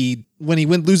 especially when he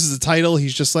loses the title,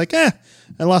 he's just like, I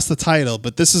lost the title.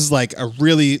 But this is like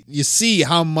you see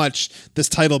how much this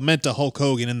title meant to Hulk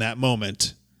Hogan in that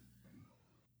moment,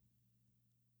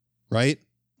 right?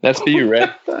 That's for you, Ray.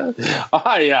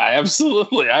 Oh, yeah,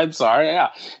 absolutely. I'm sorry. Yeah.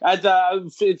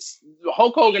 It's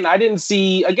Hulk Hogan. I didn't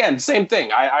see, again, same thing.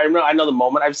 I know the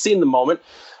moment. I've seen the moment.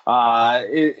 I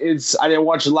didn't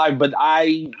watch it live, but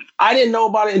I didn't know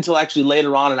about it until actually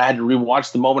later on, and I had to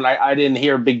rewatch the moment. I didn't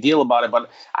hear a big deal about it, but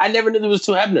I never knew there was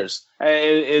 2 Hebners.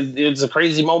 It's a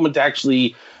crazy moment to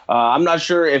actually. I'm not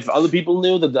sure if other people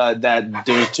knew that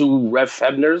there were 2 Ref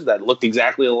Hebners that looked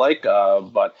exactly alike,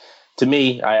 but to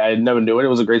me, I never knew it. It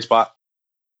was a great spot.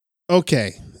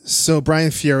 Okay, so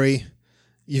Brian Fury,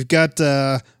 you've got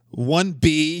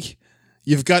 1B,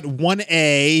 you've got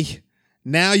 1A.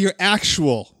 Now your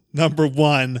actual number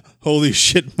 1 holy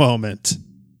shit moment.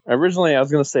 Originally, I was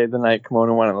going to say the night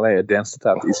Kimono Wanalea danced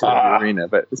atop the ECW arena,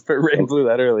 but Ray blew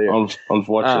that earlier.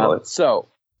 Unfortunately. So,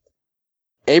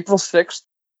 April 6th,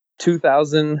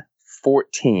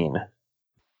 2014.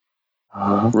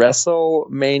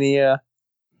 WrestleMania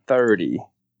 30.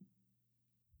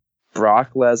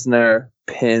 Brock Lesnar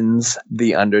pins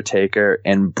The Undertaker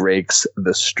and breaks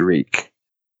the streak.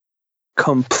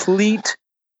 Complete,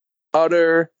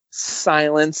 utter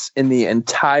silence in the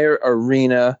entire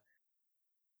arena.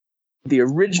 The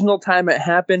original time it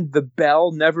happened, the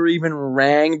bell never even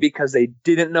rang because they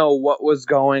didn't know what was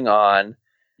going on.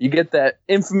 You get that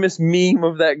infamous meme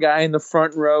of that guy in the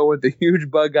front row with the huge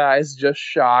bug eyes, just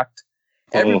shocked.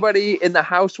 Everybody in the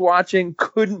house watching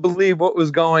couldn't believe what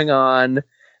was going on.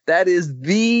 That is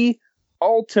the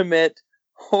ultimate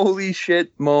holy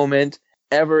shit moment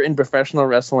ever in professional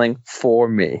wrestling for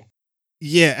me.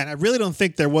 Yeah, and I really don't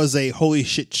think there was a holy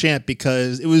shit chant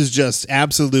because it was just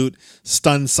absolute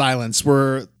stunned silence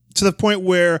to the point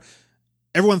where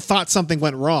everyone thought something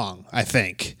went wrong, I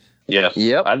think. Yeah.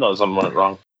 Yep. I thought something went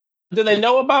wrong. Did they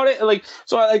know about it?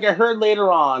 I heard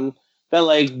later on that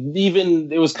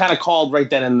even it was kind of called right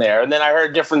then and there. And then I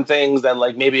heard different things that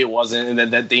maybe it wasn't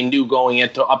and that they knew going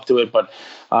up to it. But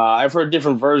I've heard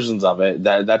different versions of it.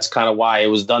 That's kind of why it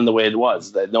was done the way it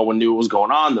was, that no one knew what was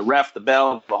going on, the ref, the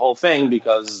bell, the whole thing,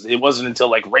 because it wasn't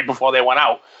until right before they went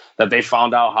out that they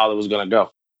found out how it was going to go.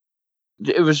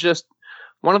 It was just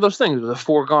one of those things. It was a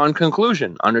foregone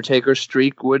conclusion. Undertaker's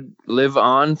streak would live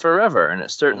on forever. And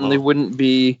it certainly wouldn't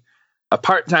be a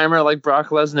part-timer like Brock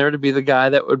Lesnar to be the guy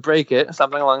that would break it,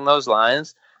 something along those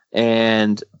lines.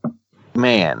 And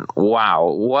man, wow,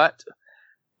 what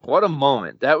a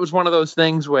moment. That was one of those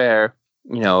things where,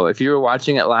 if you were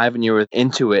watching it live and you were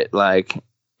into it,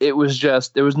 it was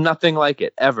just, there was nothing like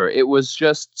it ever. It was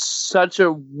just such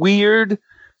a weird,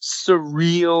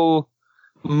 surreal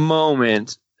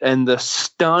moment, and the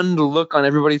stunned look on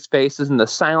everybody's faces and the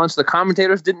silence. The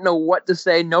commentators didn't know what to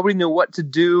say. Nobody knew what to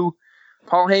do.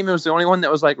 Paul Heyman was the only one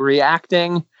that was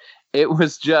reacting. It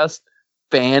was just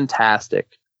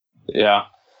fantastic. Yeah.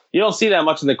 You don't see that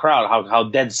much in the crowd, how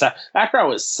dead that crowd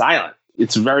was silent.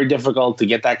 It's very difficult to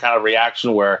get that kind of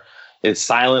reaction where it's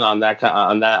silent on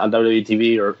WWE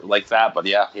TV or like that. But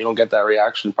yeah, you don't get that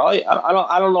reaction. Probably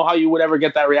I don't know how you would ever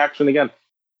get that reaction again.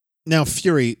 Now,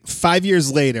 Fury, 5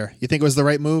 years later, you think it was the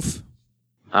right move?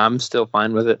 I'm still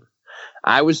fine with it.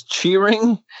 I was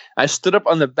cheering. I stood up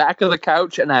on the back of the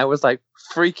couch and I was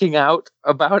freaking out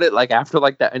about it. After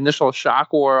that initial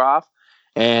shock wore off.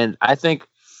 And I think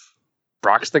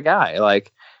Brock's the guy.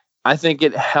 I think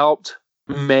it helped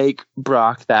make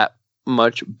Brock that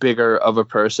much bigger of a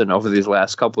person over these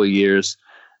last couple of years,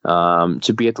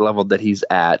 to be at the level that he's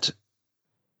at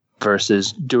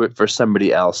versus do it for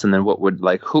somebody else. And then what would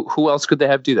who else could they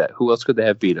have do that? Who else could they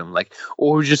have beat him?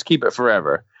 Or just keep it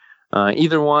forever.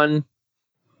 Either one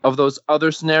of those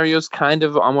other scenarios kind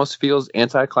of almost feels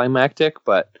anticlimactic,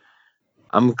 but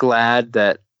I'm glad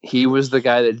that he was the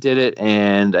guy that did it.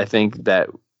 And I think that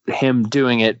him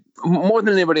doing it more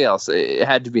than anybody else, it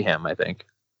had to be him, I think.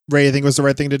 Ray, you think it was the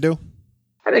right thing to do?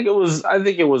 I think it was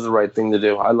the right thing to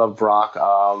do. I love Brock.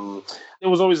 It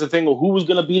was always a thing of who was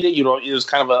going to beat it. It was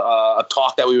kind of a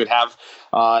talk that we would have.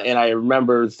 And I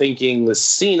remember thinking the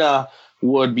Cena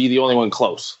would be the only one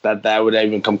close. That would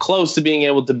even come close to being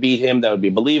able to beat him. That would be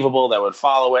believable. That would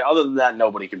follow it. Other than that,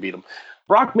 nobody could beat him.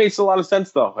 Brock makes a lot of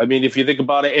sense, though. I mean, if you think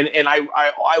about it, and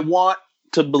I want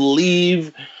to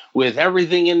believe with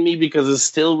everything in me, because it's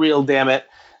still real, damn it,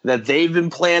 that they've been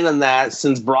planning that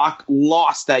since Brock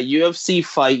lost that UFC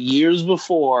fight years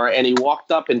before, and he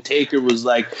walked up and Taker was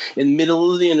in the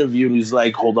middle of the interview, and he's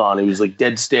hold on. He was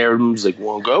dead staring. He was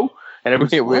wanna go? And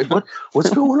everybody what's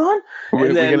going on?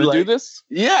 We're going to do this?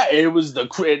 Yeah, it was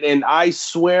and I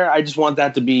swear I just want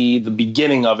that to be the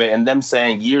beginning of it, and them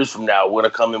saying years from now, we're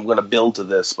going to come and we're going to build to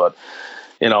this. But,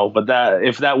 but that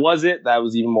if that was it, that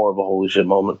was even more of a holy shit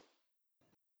moment.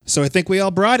 So I think we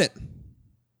all brought it.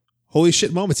 Holy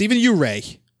shit moments. Even you,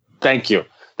 Ray. Thank you.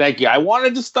 I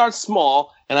wanted to start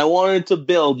small, and I wanted to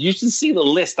build. You should see the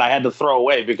list I had to throw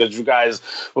away because you guys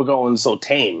were going so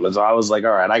tame. And so I was all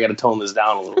right, I got to tone this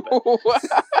down a little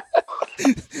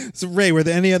bit. So, Ray, were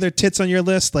there any other tits on your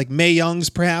list? Like Mae Young's,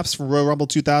 perhaps, from Royal Rumble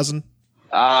 2000?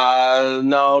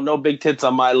 No big tits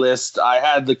on my list. I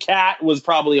had the cat was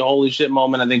probably a holy shit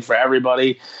moment, I think, for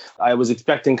everybody. I was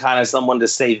expecting kind of someone to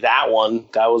say that one.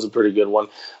 That was a pretty good one.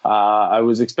 I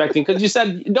was expecting, because you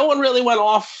said no one really went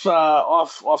off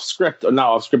script, or not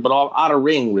off script, but out of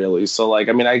ring, really. So, I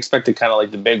expected kind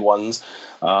of the big ones.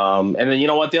 And then, you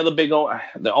know what? The other big,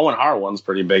 the Owen Hart one's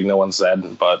pretty big, no one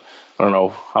said, but I don't know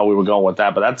how we were going with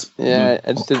that, but that's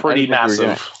pretty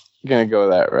massive. Gonna go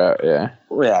that route, yeah.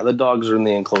 Yeah, the dogs are in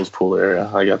the enclosed pool area.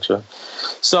 I gotcha.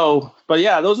 So, but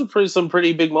yeah, those are some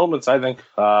pretty big moments, I think.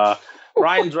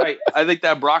 Ryan's right. I think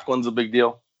that Brock one's a big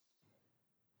deal.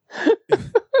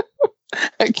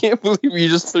 I can't believe you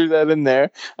just threw that in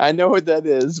there. I know what that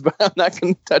is, but I'm not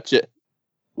going to touch it.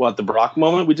 What, the Brock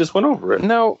moment? We just went over it.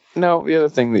 No, the other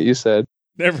thing that you said.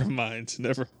 Never mind.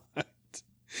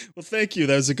 Well, thank you.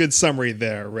 That was a good summary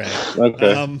there, Ray.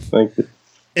 Okay, thank you.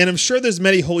 And I'm sure there's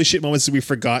many holy shit moments that we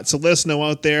forgot. So let us know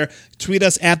out there. Tweet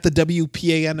us at the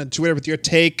WPAN on Twitter with your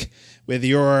take. with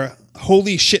your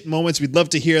holy shit moments. We'd love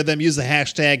to hear them. Use the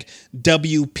hashtag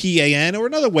WPAN, or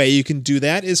another way you can do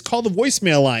that is call the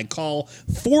voicemail line. Call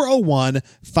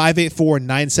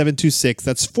 401-584-9726.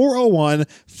 That's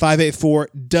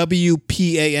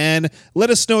 401-584-WPAN. Let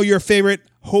us know your favorite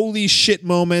holy shit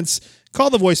moments. Call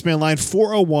the voicemail line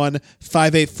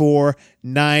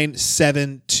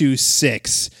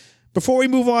 401-584-9726. Before we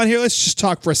move on here, let's just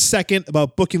talk for a second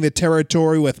about Booking the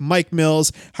Territory with Mike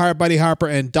Mills, Hard Buddy Harper,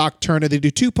 and Doc Turner. They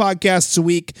do 2 podcasts a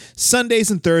week,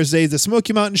 Sundays and Thursdays, the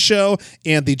Smoky Mountain Show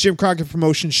and the Jim Crockett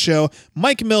Promotion Show.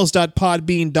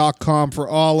 MikeMills.podbean.com for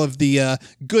all of the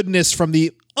goodness from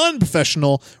the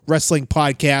unprofessional wrestling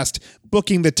podcast,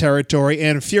 Booking the Territory.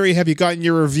 And Fury, have you gotten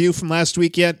your review from last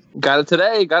week yet? Got it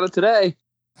today.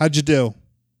 How'd you do?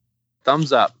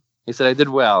 Thumbs up. He said I did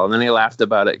well, and then he laughed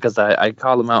about it because I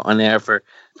called him out on air for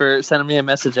sending me a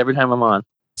message every time I'm on.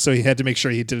 So he had to make sure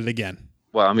he did it again.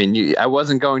 Well, I mean, I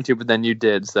wasn't going to, but then you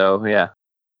did, so yeah.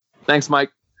 Thanks,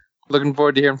 Mike. Looking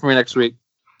forward to hearing from you next week.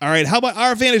 All right, how about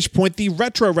Our Vantage Point, the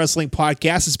retro wrestling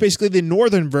podcast? It's basically the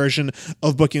northern version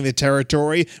of Booking the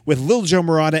Territory with Lil Joe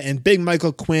Murata and Big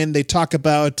Michael Quinn. They talk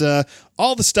about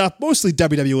all the stuff, mostly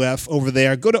WWF over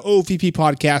there. Go to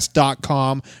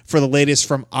ovppodcast.com for the latest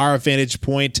from Our Vantage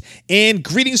Point. And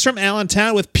Greetings from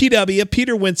Allentown with PW,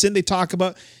 Peter Winson.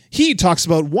 He talks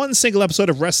about one single episode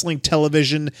of wrestling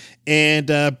television and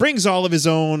brings all of his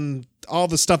own, all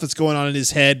the stuff that's going on in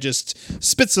his head, just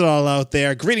spits it all out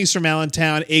there. Greetings from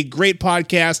Allentown, a great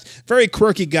podcast, very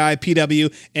quirky guy,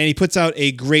 PW, and he puts out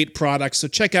a great product. So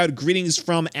check out Greetings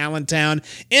from Allentown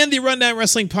and the Rundown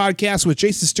Wrestling Podcast with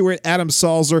Jason Stewart, Adam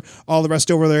Salzer, all the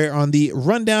rest over there on the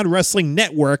Rundown Wrestling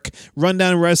Network,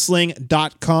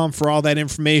 rundownwrestling.com for all that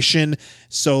information.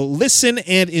 So listen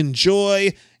and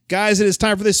enjoy. Guys, it is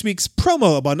time for this week's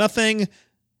promo about nothing.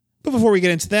 But before we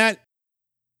get into that,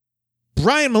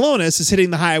 Brian Malonis is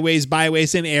hitting the highways,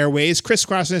 byways, and airways,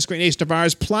 crisscrossing this great nation of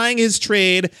ours, plying his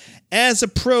trade as a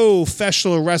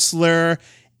professional wrestler.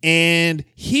 And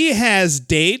he has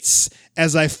dates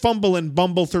as I fumble and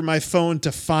bumble through my phone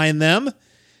to find them.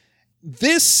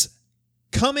 This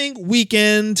coming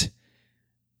weekend,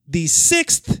 the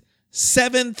 6th,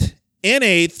 7th, and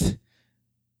 8th,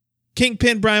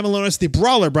 Kingpin Brian Malonis, the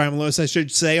Brawler Brian Malonis, I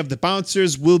should say, of the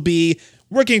Bouncers, will be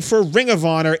working for Ring of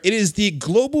Honor. It is the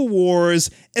Global Wars,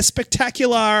 a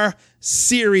spectacular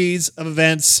series of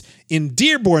events in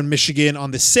Dearborn, Michigan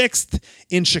on the 6th,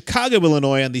 in Chicago,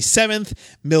 Illinois on the 7th,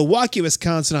 Milwaukee,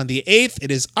 Wisconsin on the 8th. It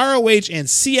is ROH and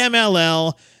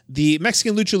CMLL, the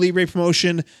Mexican Lucha Libre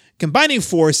promotion, combining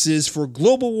forces for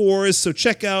Global Wars. So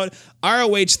check out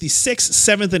ROH the 6th,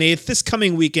 7th, and 8th this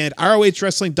coming weekend.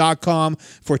 ROHWrestling.com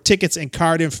for tickets and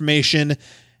card information.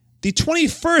 The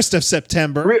 21st of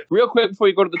September. Real quick before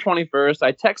you go to the 21st,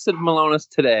 I texted Malonis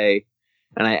today,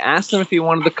 and I asked him if he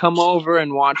wanted to come over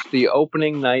and watch the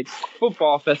opening night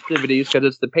football festivities, because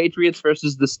it's the Patriots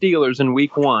versus the Steelers in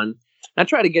week 1. I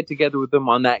try to get together with him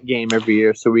on that game every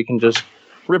year so we can just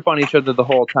rip on each other the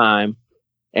whole time.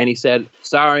 And he said,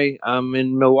 sorry, I'm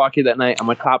in Milwaukee that night. I'm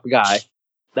a top guy.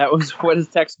 That was what his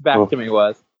text back to me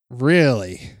was.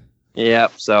 Really?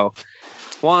 Yep. So,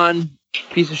 1,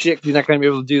 piece of shit because he's not going to be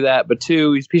able to do that. But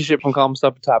 2, he's a piece of shit from calling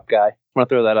himself a top guy. I want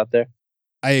to throw that out there.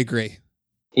 I agree.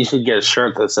 He should get a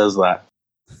shirt that says that.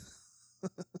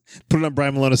 Put it on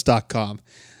BrianMalonis.com.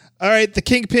 All right, the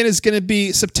Kingpin is going to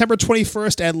be September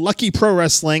 21st at Lucky Pro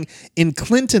Wrestling in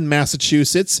Clinton,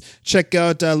 Massachusetts. Check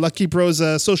out Lucky Pro's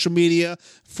social media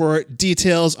for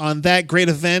details on that great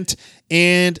event.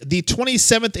 And the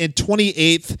 27th and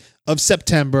 28th of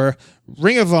September,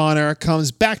 Ring of Honor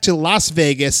comes back to Las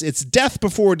Vegas. It's Death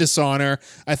Before Dishonor.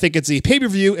 I think it's a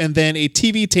pay-per-view and then a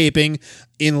TV taping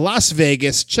in Las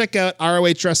Vegas. Check out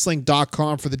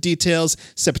ROHWrestling.com for the details.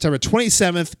 September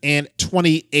 27th and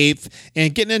 28th.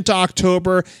 And getting into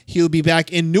October, he'll be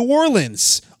back in New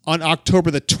Orleans on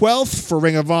October the 12th for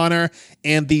Ring of Honor.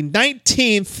 And the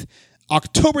 19th,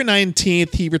 October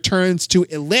 19th, he returns to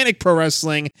Atlantic Pro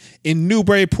Wrestling in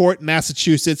Newburyport,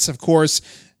 Massachusetts. Of course,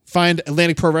 find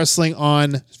Atlantic Pro Wrestling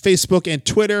on Facebook and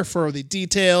Twitter for the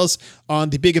details on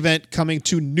the big event coming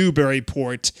to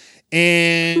Newburyport.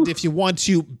 And if you want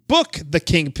to book the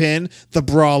Kingpin, the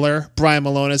Brawler, Brian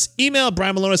Malonis, email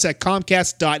Brian Malonis at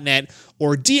Comcast.net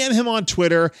or DM him on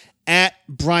Twitter at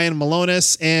Brian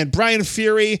Malonis. And Brian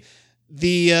Fury,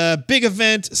 the big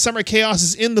event, Summer Chaos,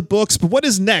 is in the books. But what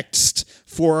is next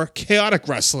for Chaotic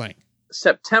Wrestling?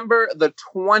 September the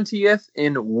 20th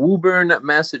in Woburn,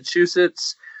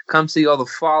 Massachusetts. Come see all the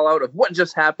fallout of what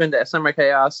just happened at Summer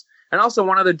Chaos. And also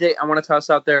one other date I want to toss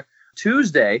out there.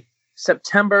 Tuesday,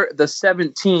 September the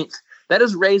 17th, That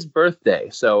is Ray's birthday.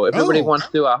 So if everybody wants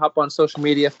to hop on social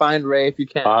media, find Ray if you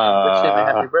can. Wish him a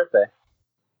happy birthday.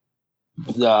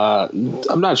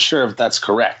 I'm not sure if that's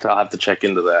correct. I'll have to check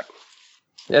into that.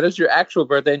 That is your actual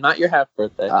birthday, not your half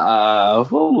birthday.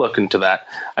 We'll look into that.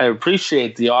 I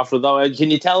appreciate the offer, though.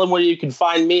 Can you tell him where you can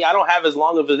find me? I don't have as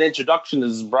long of an introduction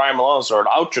as Brian Malonis or an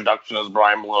outroduction as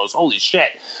Brian Malonis. Holy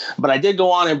shit. But I did go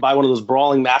on and buy one of those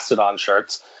Brawling Mastodon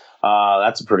shirts.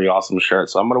 That's a pretty awesome shirt.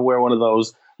 So I'm going to wear one of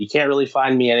those. You can't really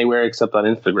find me anywhere except on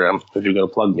Instagram if you're going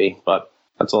to plug me. But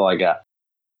that's all I got.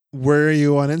 Where are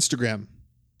you on Instagram?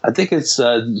 I think it's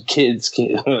kids.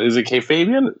 Is it K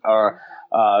Fabian? Or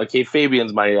K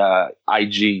Fabian's my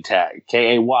IG tag.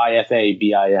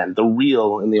 KAYFABIN. The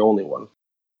real and the only one.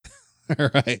 All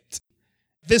right.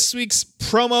 This week's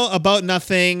promo about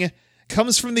nothing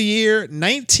comes from the year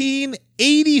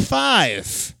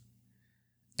 1985.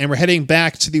 And we're heading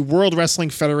back to the World Wrestling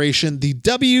Federation, the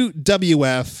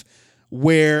WWF,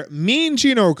 where Mean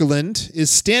Gene Okerlund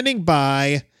is standing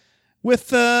by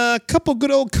with a couple good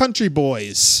old country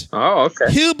boys. Oh,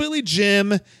 okay. Hillbilly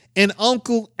Jim and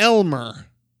Uncle Elmer.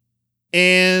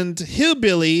 And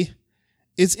Hillbilly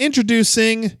is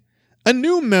introducing a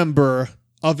new member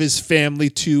of his family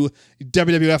to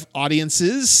WWF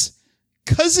audiences,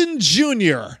 Cousin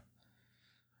Junior.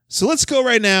 So let's go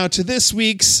right now to this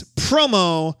week's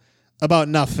promo about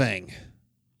nothing.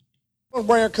 We'll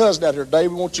bring our cousin out here, Dave.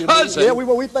 We want you to Cousin? meet. Yeah, we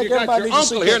think You got everybody your needs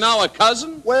to uncle see here him. now, a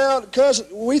cousin? Well, cousin,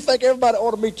 we think everybody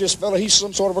ought to meet this fella. He's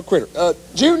some sort of a critter.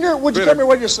 Junior, would you Critter. come here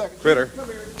with you a second? Critter.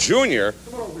 Junior?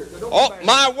 Oh,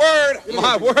 my word,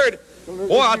 my word.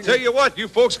 Boy, I'll tell you what, you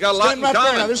folks got a lot Stand in right there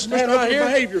now. common. This is Mr. Oakland.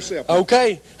 Behave yourself.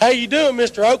 Okay. How you doing,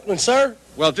 Mr. Oakland, sir?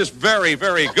 Well, just very,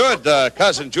 very good,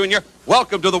 Cousin Junior.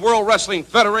 Welcome to the World Wrestling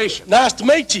Federation. Nice to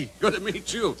meet you. Good to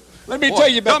meet you. Let me Boy, tell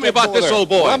you about tell me that about boy this there. old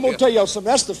boy. Well, I'm going to tell y'all something.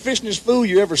 That's the fishingest fool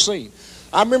you ever seen.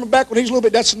 I remember back when he was a little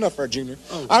bit, that's enough for Junior.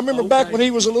 I remember back when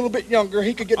he was a little bit younger,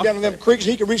 he could get down to them creeks,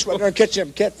 he could reach right there and catch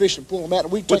them catfish and pull them out.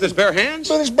 And we'd take With his bare hands?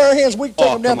 With his bare hands, we'd take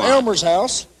them down come to on. Elmer's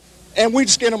house, and we'd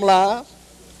skin them live.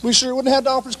 We sure wouldn't have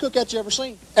the office cookout you ever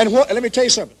seen. And let me tell you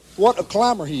something. What a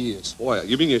climber he is. Boy,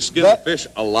 you mean you skin That- the fish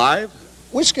alive?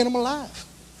 We skin them alive.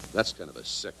 That's kind of a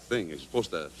sick thing. You're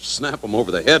supposed to snap them over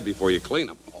the head before you clean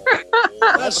them.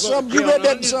 That's something, you read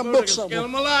that in some book somewhere.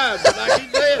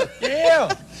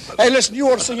 Yeah. Hey, listen, you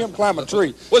ought to see him climb a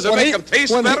tree. Was it When make he- them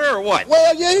taste when he- better or what?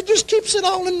 Well, yeah, he just keeps it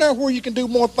all in there where you can do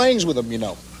more things with them, you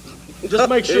know. Just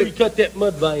make sure you cut that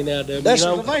mud vein out of him, That's you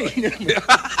know. the thing.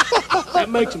 That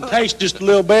makes them taste just a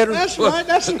little better. That's right,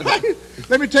 that's right.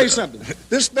 Let me tell you something.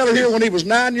 This fella here, when he was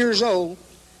 9 years old,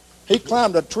 he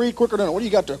climbed a tree quicker than, what do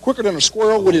you got there? Quicker than a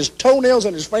squirrel with his toenails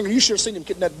and his finger. You should have seen him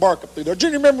getting that bark up through there. Do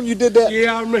you remember when you did that?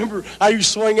 Yeah, I remember. I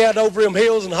used to swing out over them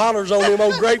hills and hollers on them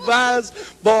old grapevines.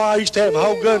 Boy, I used to have a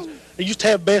whole gun. I used to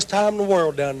have the best time in the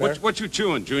world down there. What you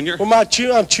chewing, Junior? Well,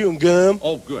 I'm chewing gum.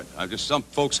 Oh, good. Some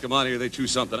folks come out here, they chew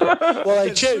something up. Well,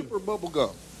 they chew. Super bubble gum.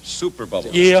 Super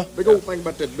bubble. Yeah. Big old thing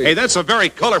about that big. Hey, that's a very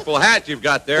colorful hat you've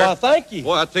got there. Well, thank you.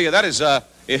 Boy, I'll tell you, that is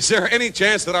there any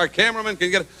chance that our cameraman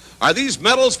can get... Are these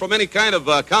medals from any kind of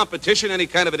competition, any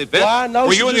kind of an event? Well, I know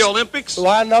Were so you in the just- Olympics? Well,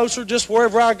 I know, sir. Just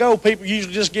wherever I go, people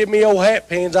usually just give me old hat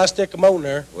pins. I stick them on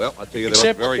there. Well, I'll tell you, they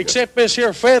look very good. Except this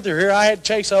here feather here, I had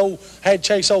to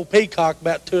chase old peacock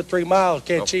about 2 or 3 miles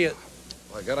to catch it.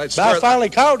 My God, I'd But I swear, finally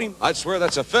caught him. I'd swear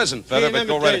that's a pheasant feather, Hey, but let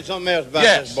go me tell right you something else about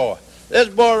Yes. this boy. This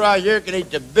boy right here can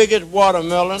eat the biggest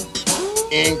watermelon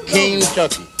in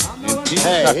Kentucky.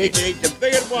 Hey, he can eat the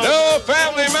biggest watermelon. No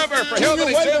family member for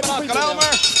Hillbilly Jim Uncle Elmer.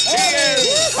 He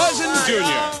is Cousin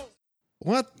Junior.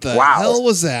 What the Wow. hell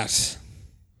was that?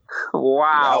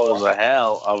 Wow. That was a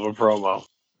hell of a promo.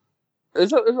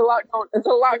 There's a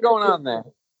lot going on there.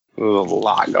 There's a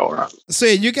lot going on. So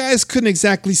yeah, you guys couldn't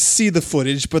exactly see the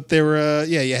footage, but there were,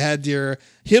 you had your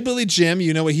Hillbilly Jim,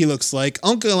 you know what he looks like.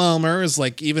 Uncle Elmer is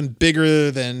like even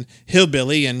bigger than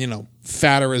Hillbilly and,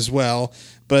 fatter as well.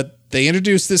 But they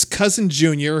introduced this Cousin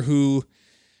Junior who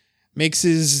makes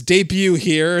his debut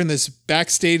here in this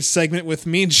backstage segment with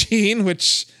Mean Gene,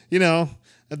 which, there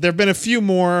have been a few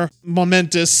more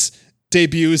momentous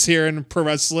debuts here in pro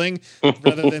wrestling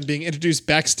rather than being introduced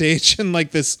backstage in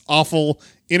like this awful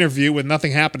interview with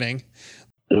nothing happening.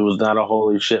 It was not a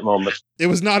holy shit moment. It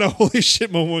was not a holy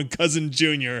shit moment when Cousin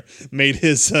Junior made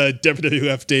his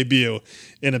WWF debut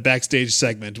in a backstage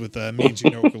segment with Mean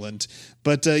Gene Okerlund.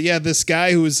 But this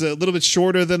guy who's a little bit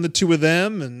shorter than the two of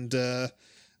them and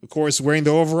of course wearing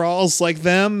the overalls like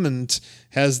them and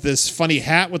has this funny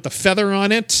hat with the feather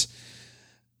on it.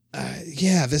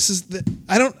 This is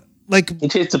I don't like. He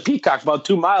chased a peacock about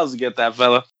 2 miles to get that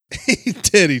fella. He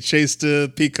did. He chased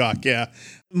a peacock. Yeah.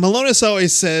 Malonis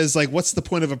always says, like, what's the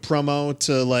point of a promo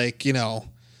to, like, you know,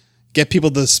 get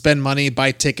people to spend money,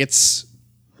 buy tickets?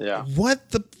 Yeah. What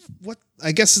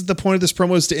I guess is the point of this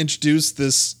promo is to introduce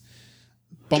this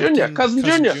Cousin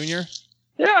Junior.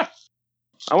 Yeah.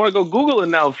 I want to go Google it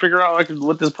now and figure out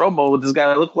what this promo with this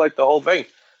guy look like, the whole thing.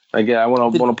 Like, I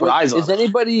want to put eyes on it.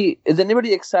 Is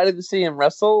anybody excited to see him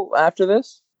wrestle after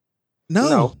this?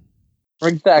 No.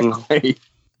 Exactly.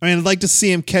 I mean, I'd like to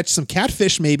see him catch some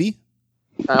catfish, maybe.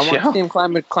 I want to see him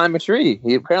climb a tree.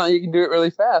 Apparently, he can do it really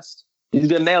fast. He's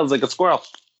got nails like a squirrel.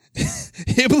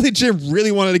 Hillbilly Jim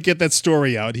really wanted to get that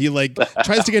story out. He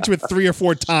tries to get to it 3 or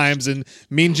 4 times, and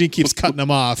Mean Gene keeps cutting him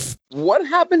off. What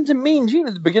happened to Mean Gene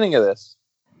at the beginning of this?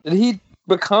 Did he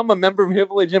become a member of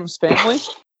Hillbilly Jim's family?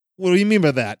 What do you mean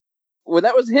by that? Well,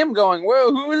 that was him going, "Whoa,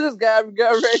 who is this guy we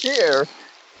got right here?"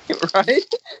 Right?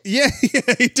 Yeah,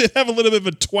 he did have a little bit of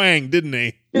a twang, didn't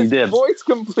he? His voice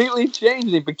completely changed.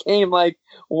 He became like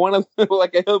one of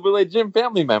like a Hillbilly Jim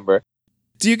family member.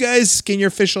 Do you guys skin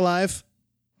your fish alive?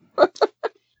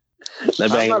 They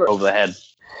bang it over the head.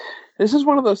 This is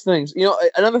one of those things. You know,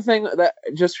 another thing that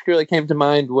just really came to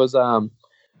mind was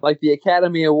like the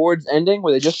Academy Awards ending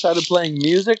where they just started playing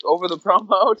music over the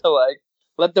promo to like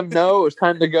let them know it was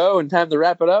time to go and time to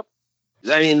wrap it up.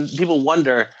 I mean, people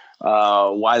wonder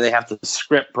why they have to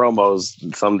script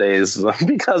promos some days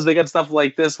because they get stuff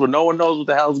like this where no one knows what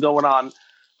the hell's going on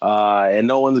and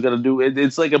no one's going to do it.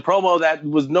 It's like a promo that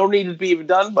was no need to be even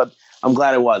done, but I'm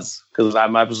glad it was because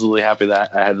I'm absolutely happy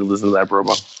that I had to listen to that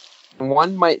promo.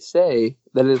 One might say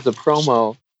that it's a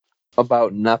promo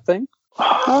about nothing.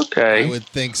 Okay. I would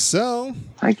think so.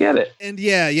 I get it. And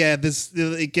yeah, this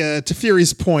like to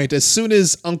Fury's point, as soon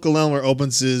as Uncle Elmer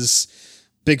opens his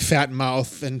big fat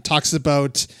mouth and talks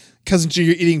about Cousin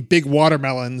Junior eating big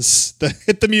watermelons,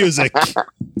 hit the music.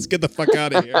 Let's get the fuck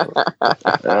out of here.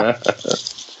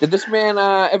 Did this man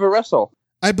ever wrestle?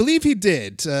 I believe he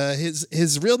did.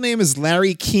 His real name is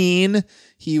Larry Keene.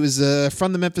 He was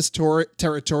from the Memphis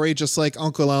territory, just like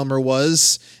Uncle Elmer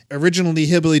was. Originally,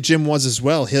 Hillbilly Jim was as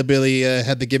well. Hillbilly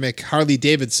had the gimmick Harley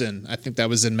Davidson. I think that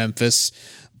was in Memphis.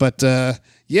 But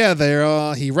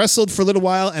yeah, he wrestled for a little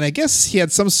while, and I guess he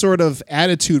had some sort of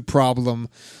attitude problem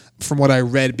from what I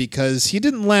read, because he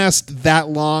didn't last that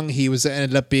long. He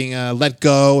ended up being let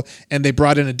go, and they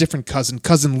brought in a different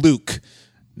cousin Luke.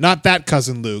 Not that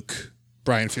cousin Luke.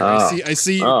 Brian Fury. I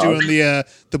see you doing the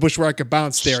Bushwhacker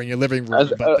bounce there in your living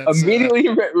room. Immediately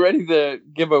ready to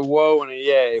give a whoa and a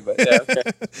yay, but yeah, okay.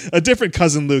 A different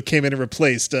cousin Luke came in and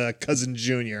replaced Cousin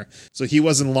Junior, so he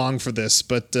wasn't long for this.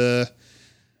 But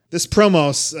this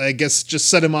promo, I guess, just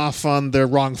set him off on the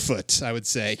wrong foot, I would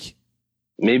say.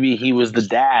 Maybe he was the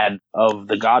dad of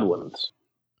the Godwins.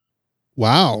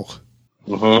 Wow.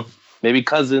 Mm-hmm. Maybe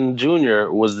Cousin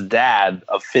Junior was the dad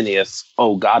of Phineas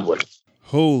O. Godwin.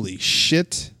 Holy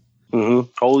shit.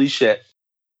 Mm-hmm. Holy shit.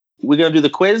 We're going to do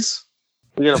the quiz?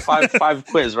 We got a five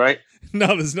quiz, right? No,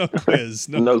 there's no quiz.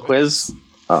 No quiz?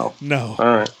 Oh. No. All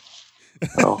right.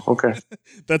 Oh, okay.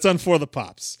 That's on For the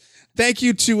Pops. Thank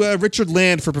you to Richard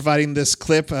Land for providing this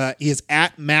clip. He is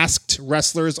at Masked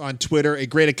Wrestlers on Twitter, a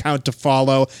great account to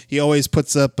follow. He always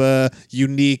puts up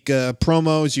unique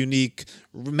promos, unique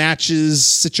matches,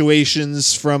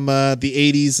 situations from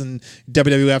the 80s and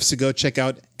WWF. So go check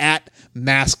out at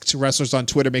Masked Wrestlers on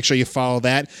Twitter. Make sure you follow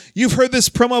that. You've heard this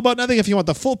promo about nothing. If you want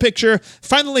the full picture,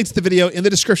 find the link to the video in the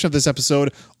description of this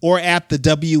episode or at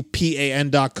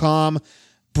thewpan.com.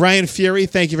 Brian Fury,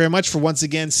 thank you very much for once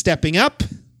again stepping up.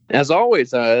 As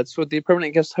always, that's what the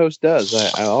permanent guest host does.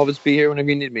 I'll always be here whenever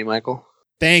you need me, Michael.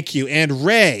 Thank you. And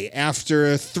Ray,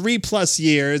 after 3+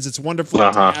 years, it's wonderful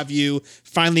to have you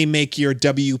finally make your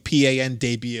WPAN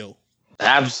debut.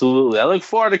 Absolutely. I look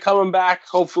forward to coming back.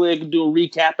 Hopefully I can do a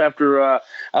recap after I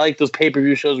like those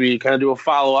pay-per-view shows where you kind of do a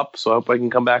follow-up, so I hope I can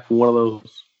come back for one of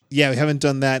those. Yeah, we haven't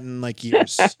done that in like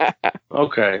years.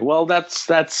 Okay. Well, that's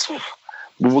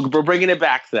we're bringing it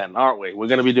back then, aren't we? We're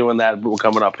going to be doing that. We're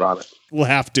coming up on it. We'll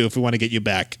have to if we want to get you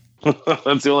back.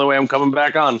 That's the only way I'm coming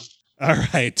back on. All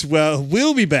right. Well,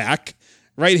 we'll be back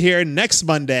right here next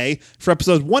Monday for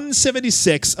episode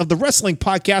 176 of the Wrestling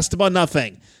Podcast About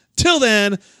Nothing. Till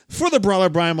then, for the brawler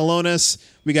Brian Malonis,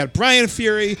 we got Brian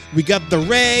Fury, we got The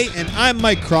Ray, and I'm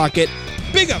Mike Crockett.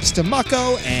 Big ups to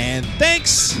Mako, and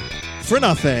thanks for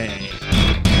nothing.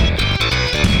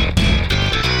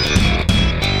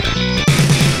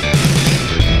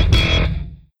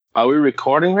 Are we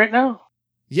recording right now?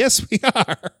 Yes, we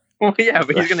are. Well, yeah,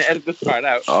 but he's going to edit this part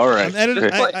out. All right.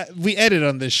 We edit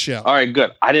on this show. All right,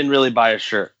 good. I didn't really buy a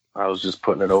shirt. I was just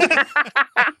putting it over.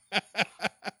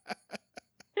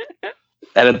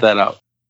 Edit that out.